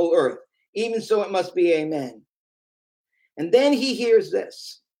on the whole earth. Even so it must be, amen. And then he hears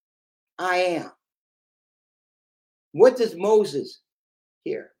this, I am. What does Moses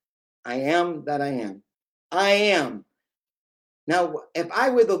hear? I am that I am. I am. Now, if I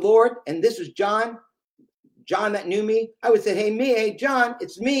were the Lord, and this was John that knew me, I would say, hey, John,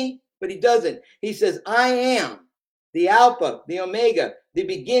 it's me. But he doesn't. He says, I am the Alpha, the Omega, the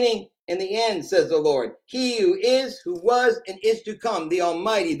beginning and the end, says the Lord. He who is, who was, and is to come, the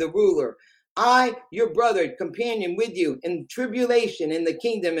Almighty, the ruler. I, your brother, companion with you in tribulation, in the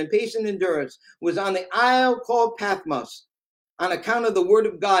kingdom, and patient endurance, was on the isle called Patmos on account of the word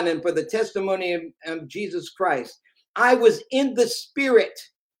of God and for the testimony of Jesus Christ. I was in the spirit,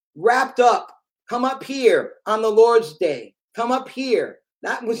 wrapped up. Come up here on the Lord's day. Come up here.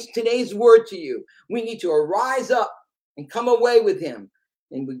 That was today's word to you. We need to arise up and come away with him.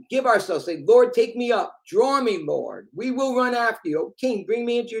 And we give ourselves, say, Lord, take me up. Draw me, Lord. We will run after you. O King, bring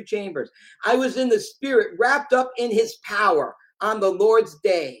me into your chambers. I was in the Spirit, wrapped up in his power on the Lord's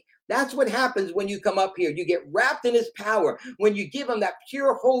day. That's what happens when you come up here. You get wrapped in his power. When you give him that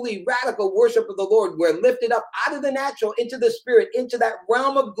pure, holy, radical worship of the Lord, we're lifted up out of the natural into the Spirit, into that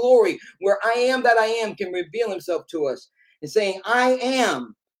realm of glory where I am that I am can reveal himself to us. And saying, I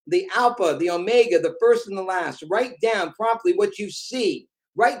am the Alpha, the Omega, the first and the last. Write down promptly what you see.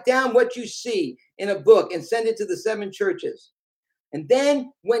 Write down what you see in a book and send it to the 7 churches. And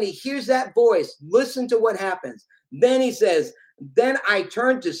then when he hears that voice, listen to what happens. Then he says, then I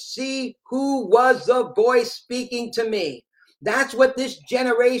turned to see who was the voice speaking to me. That's what this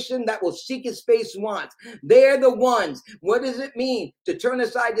generation that will seek his face wants. They're the ones. What does it mean to turn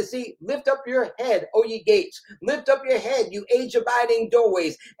aside to see? Lift up your head, O ye gates. Lift up your head, you age-abiding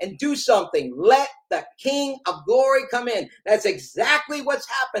doorways, and do something. Let the King of glory come in. That's exactly what's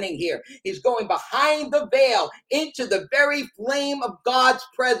happening here. He's going behind the veil into the very flame of God's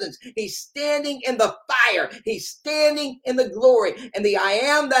presence. He's standing in the fire. He's standing in the glory. And the I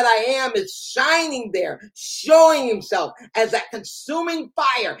am that I am is shining there, showing himself as that consuming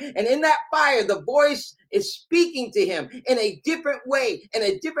fire. And in that fire, the voice is speaking to him in a different way, in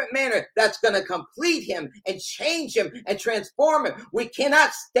a different manner that's going to complete him and change him and transform him. We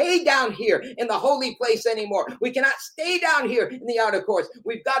cannot stay down here in the holy place anymore. We cannot stay down here in the outer courts.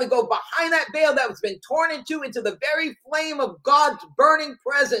 We've got to go behind that veil that has been torn into the very flame of God's burning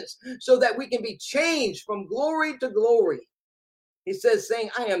presence so that we can be changed from glory to glory. He says,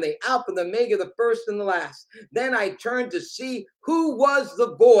 saying, I am the Alpha, the Omega, the first and the last. Then I turned to see who was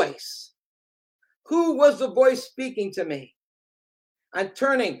the voice. Who was the voice speaking to me? On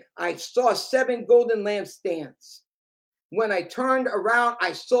turning, I saw 7 golden lampstands. When I turned around,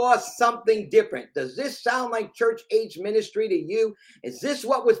 I saw something different. Does this sound like church age ministry to you? Is this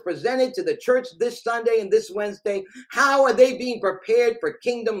what was presented to the church this Sunday and this Wednesday? How are they being prepared for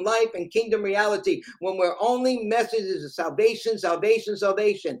kingdom life and kingdom reality when we're only messages of salvation, salvation,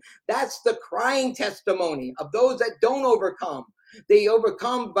 salvation? That's the crying testimony of those that don't overcome. They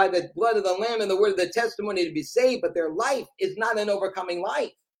overcome by the blood of the Lamb and the word of the testimony to be saved, but their life is not an overcoming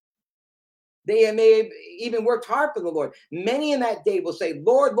life. They may have even worked hard for the Lord. Many in that day will say,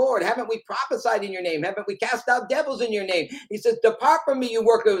 Lord, Lord, haven't we prophesied in your name? Haven't we cast out devils in your name? He says, depart from me, you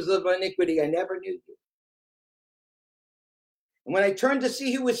workers of iniquity. I never knew you. And when I turned to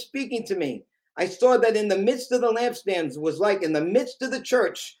see who was speaking to me, I saw that in the midst of the lampstands was like in the midst of the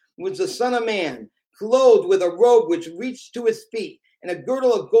church was the Son of Man, clothed with a robe which reached to his feet and a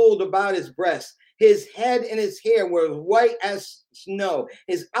girdle of gold about his breast. His head and his hair were white as snow,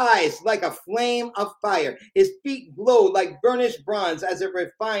 his eyes like a flame of fire, his feet glowed like burnished bronze as it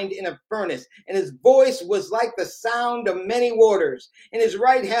refined in a furnace, and his voice was like the sound of many waters. In his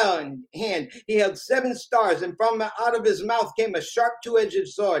right hand he held 7 stars, and from out of his mouth came a sharp 2-edged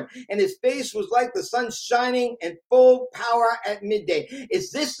sword, and his face was like the sun shining in full power at midday.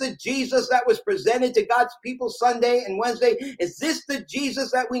 Is this the Jesus that was presented to God's people Sunday and Wednesday? Is this the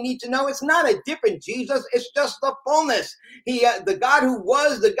Jesus that we need to know? It's not a different Jesus, it's just the fullness. The God who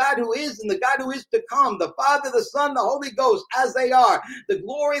was, the God who is, and the God who is to come, the Father, the Son, the Holy Ghost, as they are. The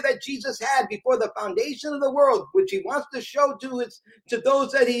glory that Jesus had before the foundation of the world, which he wants to show to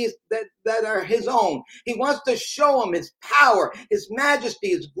those that are his own. He wants to show them his power, his majesty,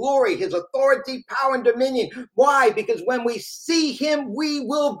 his glory, his authority, power, and dominion. Why? Because when we see him, we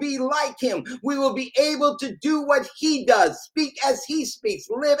will be like him. We will be able to do what he does, speak as he speaks,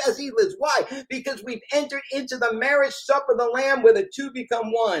 live as he lives. Why? Because we've entered into the marriage supper of the Lamb, where the 2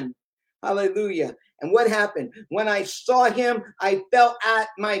 become one. Hallelujah. And what happened? When I saw him, I fell at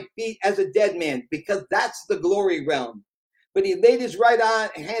my feet as a dead man, because that's the glory realm. But he laid his right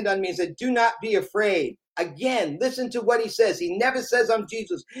hand on me and said, do not be afraid. Again, listen to what he says. He never says, I'm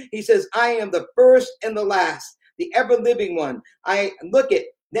Jesus. He says, I am the first and the last, the ever living one.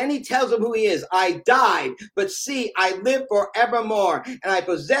 Then he tells him who he is. I died, but see, I live forevermore, and I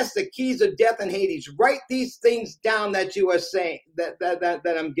possess the keys of death and Hades. Write these things down that you are saying,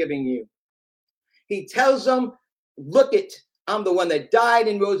 that I'm giving you. He tells them, look it, I'm the one that died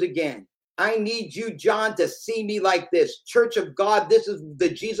and rose again. I need you, John, to see me like this. Church of God, this is the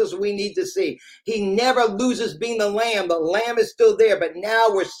Jesus we need to see. He never loses being the Lamb. The Lamb is still there, but now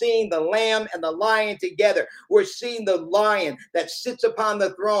we're seeing the Lamb and the Lion together. We're seeing the Lion that sits upon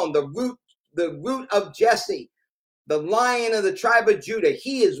the throne, the root of Jesse, the Lion of the tribe of Judah.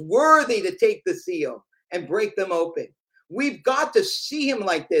 He is worthy to take the seal and break them open. We've got to see him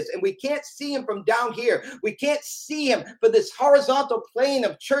like this, and we can't see him from down here. We can't see him for this horizontal plane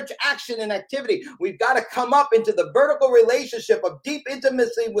of church action and activity. We've got to come up into the vertical relationship of deep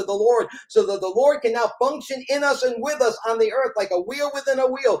intimacy with the Lord so that the Lord can now function in us and with us on the earth like a wheel within a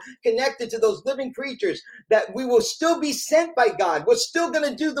wheel, connected to those living creatures, that we will still be sent by God. We're still going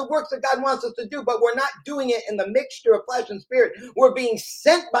to do the works that God wants us to do, but we're not doing it in the mixture of flesh and spirit. We're being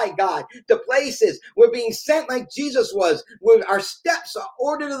sent by God to places. We're being sent like Jesus was. Our steps are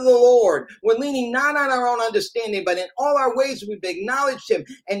ordered to the Lord. We're leaning not on our own understanding, but in all our ways we've acknowledged him.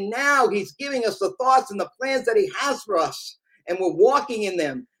 And now he's giving us the thoughts and the plans that he has for us. And we're walking in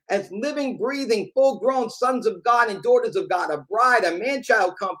them as living, breathing, full-grown sons of God and daughters of God, a bride, a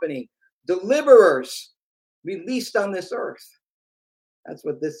man-child company, deliverers released on this earth. That's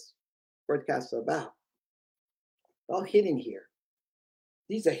what this broadcast is about. All hidden here.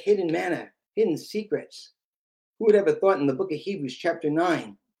 These are hidden manna, hidden secrets. Who would ever thought in the book of Hebrews chapter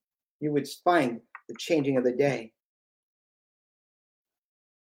 9, you would find the changing of the day.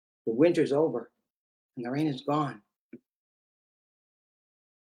 The winter's over and the rain is gone.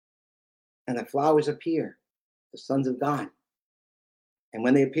 And the flowers appear, the sons of God. And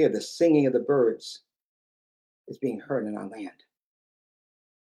when they appear, the singing of the birds is being heard in our land.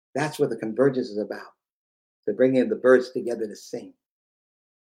 That's what the convergence is about. The bringing of the birds together to sing.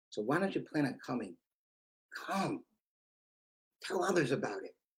 So why don't you plan on coming? Come. Tell others about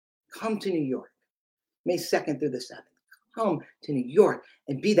it. Come to New York, May 2nd through the 7th. Come to New York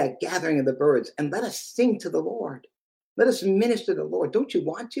and be that gathering of the birds, and let us sing to the Lord. Let us minister to the Lord. Don't you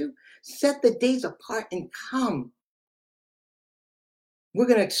want to? Set the days apart and come. We're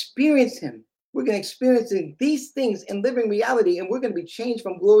going to experience him. We're going to experience these things in living reality, and we're going to be changed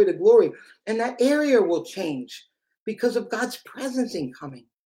from glory to glory. And that area will change because of God's presence in coming.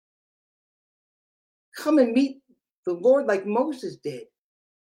 Come and meet the Lord like Moses did.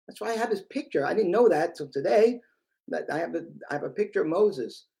 That's why I have this picture. I didn't know that till today. That I have a picture of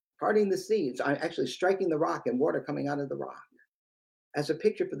Moses parting the sea. I'm actually striking the rock and water coming out of the rock as a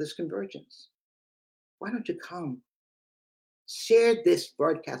picture for this convergence. Why don't you come? Share this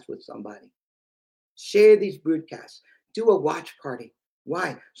broadcast with somebody. Share these broadcasts. Do a watch party.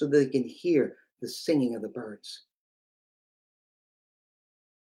 Why? So that they can hear the singing of the birds.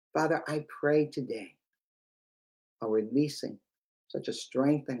 Father, I pray today a releasing, such a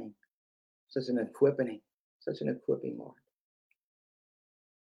strengthening, such an equipping, Lord.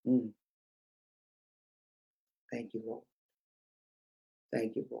 Thank you, Lord.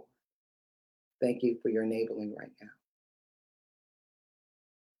 Thank you, Lord. Thank you for your enabling right now.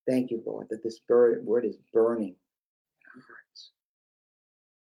 Thank you, Lord, that this word is burning in our hearts.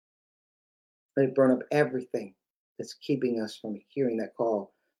 Let it burn up everything that's keeping us from hearing that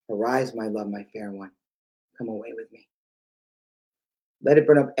call. Arise, my love, my fair one. Come away with me. Let it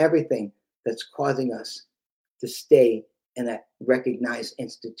burn up everything that's causing us to stay in that recognized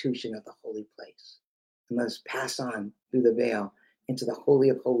institution of the holy place. And let us pass on through the veil into the Holy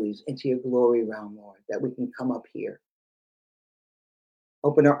of Holies, into your glory realm, Lord, that we can come up here.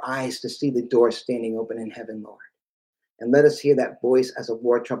 Open our eyes to see the door standing open in heaven, Lord. And let us hear that voice as a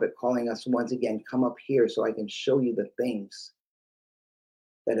war trumpet calling us once again, come up here so I can show you the things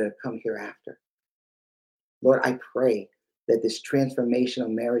that are to come hereafter. Lord, I pray that this transformational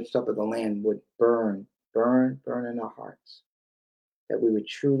marriage supper of the Lamb would burn in our hearts, that we would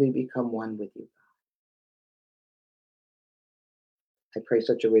truly become one with you, God. I pray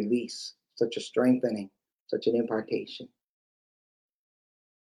such a release, such a strengthening, such an impartation.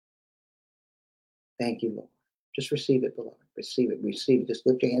 Thank you, Lord. Just receive it, beloved. Receive it. Receive it. Just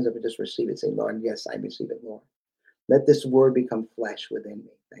lift your hands up and just receive it. Say, Lord, yes, I receive it, Lord. Let this word become flesh within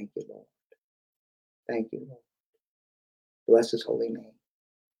me. Thank you, Lord. Thank you, Lord. Bless his holy name.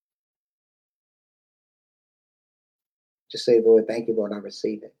 Just say, Lord, thank you, Lord, I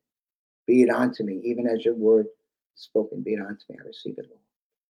receive it. Be it unto me, even as your word spoken, be it unto me, I receive it, Lord.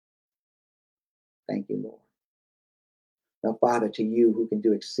 Thank you, Lord. Now, Father, to you who can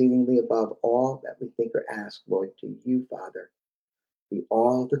do exceedingly above all that we think or ask, Lord, to you, Father, be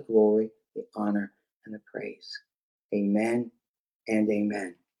all the glory, the honor, and the praise. Amen and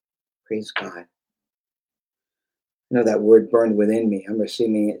amen. Praise God. I know that word burned within me. I'm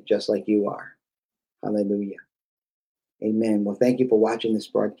receiving it just like you are. Hallelujah. Amen. Well, thank you for watching this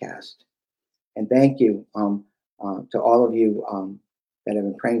broadcast. And thank you to all of you that have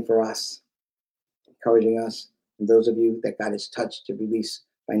been praying for us, encouraging us, and those of you that God has touched to release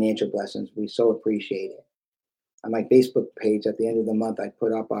financial blessings. We so appreciate it. On my Facebook page, at the end of the month, I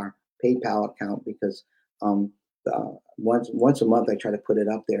put up our PayPal account because once a month I try to put it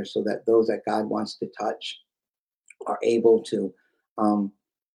up there so that those that God wants to touch are able to,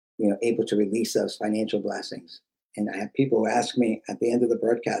 able to release those financial blessings. And I have people who ask me at the end of the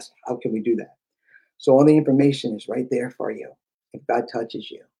broadcast, how can we do that? So all the information is right there for you. If God touches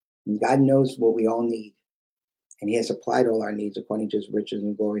you, and God knows what we all need, and He has supplied all our needs according to His riches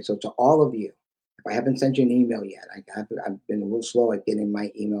and glory. So to all of you, if I haven't sent you an email yet, I've been a little slow at getting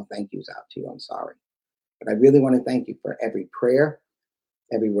my email thank yous out to you. I'm sorry. But I really want to thank you for every prayer,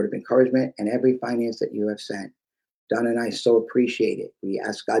 every word of encouragement, and every finance that you have sent. Don and I so appreciate it. We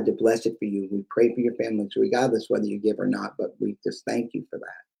ask God to bless it for you. We pray for your families, regardless whether you give or not, but we just thank you for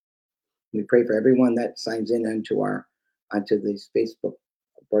that. We pray for everyone that signs in onto these Facebook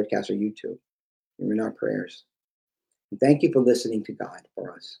broadcasts or YouTube. You're in our prayers. And thank you for listening to God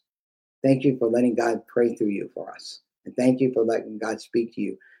for us. Thank you for letting God pray through you for us. And thank you for letting God speak to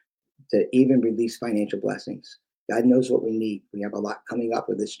you to even release financial blessings. God knows what we need. We have a lot coming up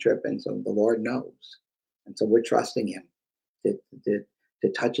with this trip, and so the Lord knows. And so we're trusting Him to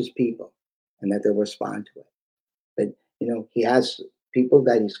touch His people and that they'll respond to it. But, He has people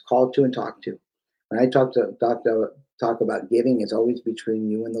that He's called to and talked to. When I talk about giving, it's always between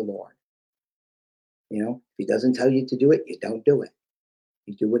you and the Lord. If He doesn't tell you to do it, you don't do it.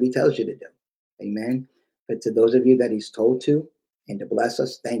 You do what He tells you to do. Amen. But to those of you that He's told to and to bless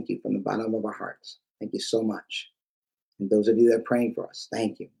us, thank you from the bottom of our hearts. Thank you so much. And those of you that are praying for us,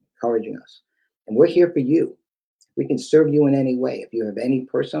 thank you, encouraging us. And we're here for you. We can serve you in any way. If you have any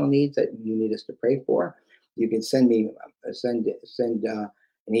personal needs that you need us to pray for, you can send an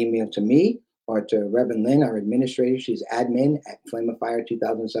email to me or to Reverend Lynn, our administrator. She's admin at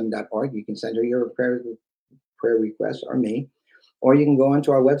flameofire2007.org. You can send her your prayer request, or me. Or you can go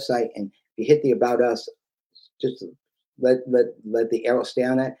onto our website, and if you hit the About Us, just let the arrow stay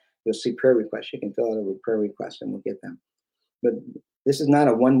on it. You'll see prayer requests. You can fill out a prayer request and we'll get them. But this is not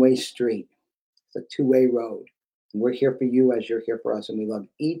a one-way street. It's a two-way road. And we're here for you as you're here for us. And we love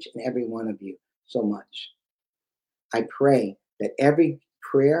each and every one of you so much. I pray that every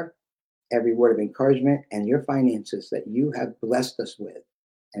prayer, every word of encouragement, and your finances that you have blessed us with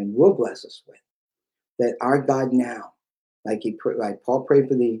and will bless us with, that our God now, like Paul prayed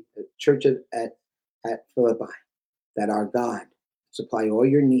for the church at Philippi, that our God supply all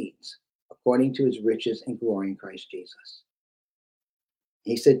your needs according to His riches and glory in Christ Jesus.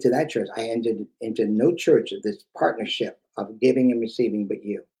 He said to that church, I entered into no church of this partnership of giving and receiving but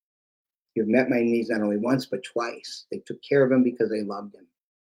you. You've met my needs not only once, but twice. They took care of Him because they loved Him.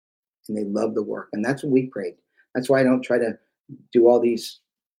 And they loved the work. And that's what we prayed. That's why I don't try to do all these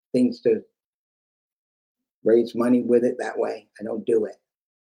things to raise money with it that way. I don't do it.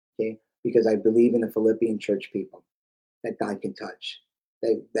 Okay? Because I believe in the Philippian church people that God can touch.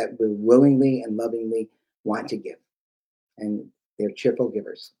 That will willingly and lovingly want to give. And they're cheerful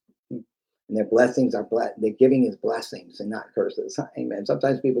givers. And their blessings are their giving is blessings and not curses. Amen.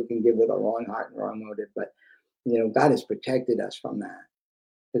 Sometimes people can give with a wrong heart and wrong motive, but God has protected us from that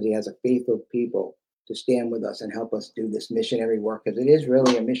because He has a faithful people to stand with us and help us do this missionary work, because it is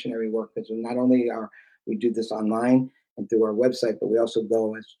really a missionary work, because not only we do this online and through our website, but we also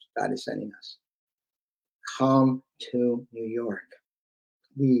go as God is sending us. Come to New York.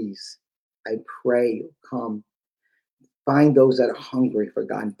 Please, I pray you come. Find those that are hungry for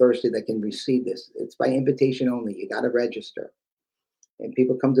God and thirsty that can receive this. It's by invitation only. You got to register. And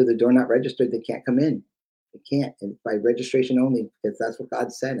people come to the door not registered, they can't come in. They can't. And by registration only, because that's what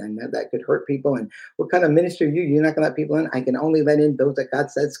God said. I know that could hurt people. And what kind of minister are you? You're not going to let people in? I can only let in those that God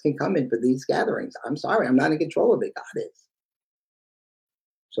says can come in for these gatherings. I'm sorry. I'm not in control of it. God is.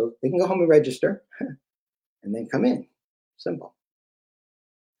 So they can go home and register and then come in. Simple.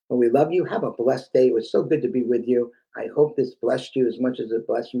 Well, we love you. Have a blessed day. It was so good to be with you. I hope this blessed you as much as it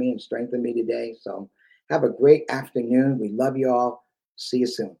blessed me and strengthened me today. So have a great afternoon. We love you all. See you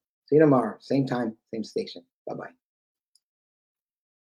soon. See you tomorrow. Same time, same station. Bye-bye.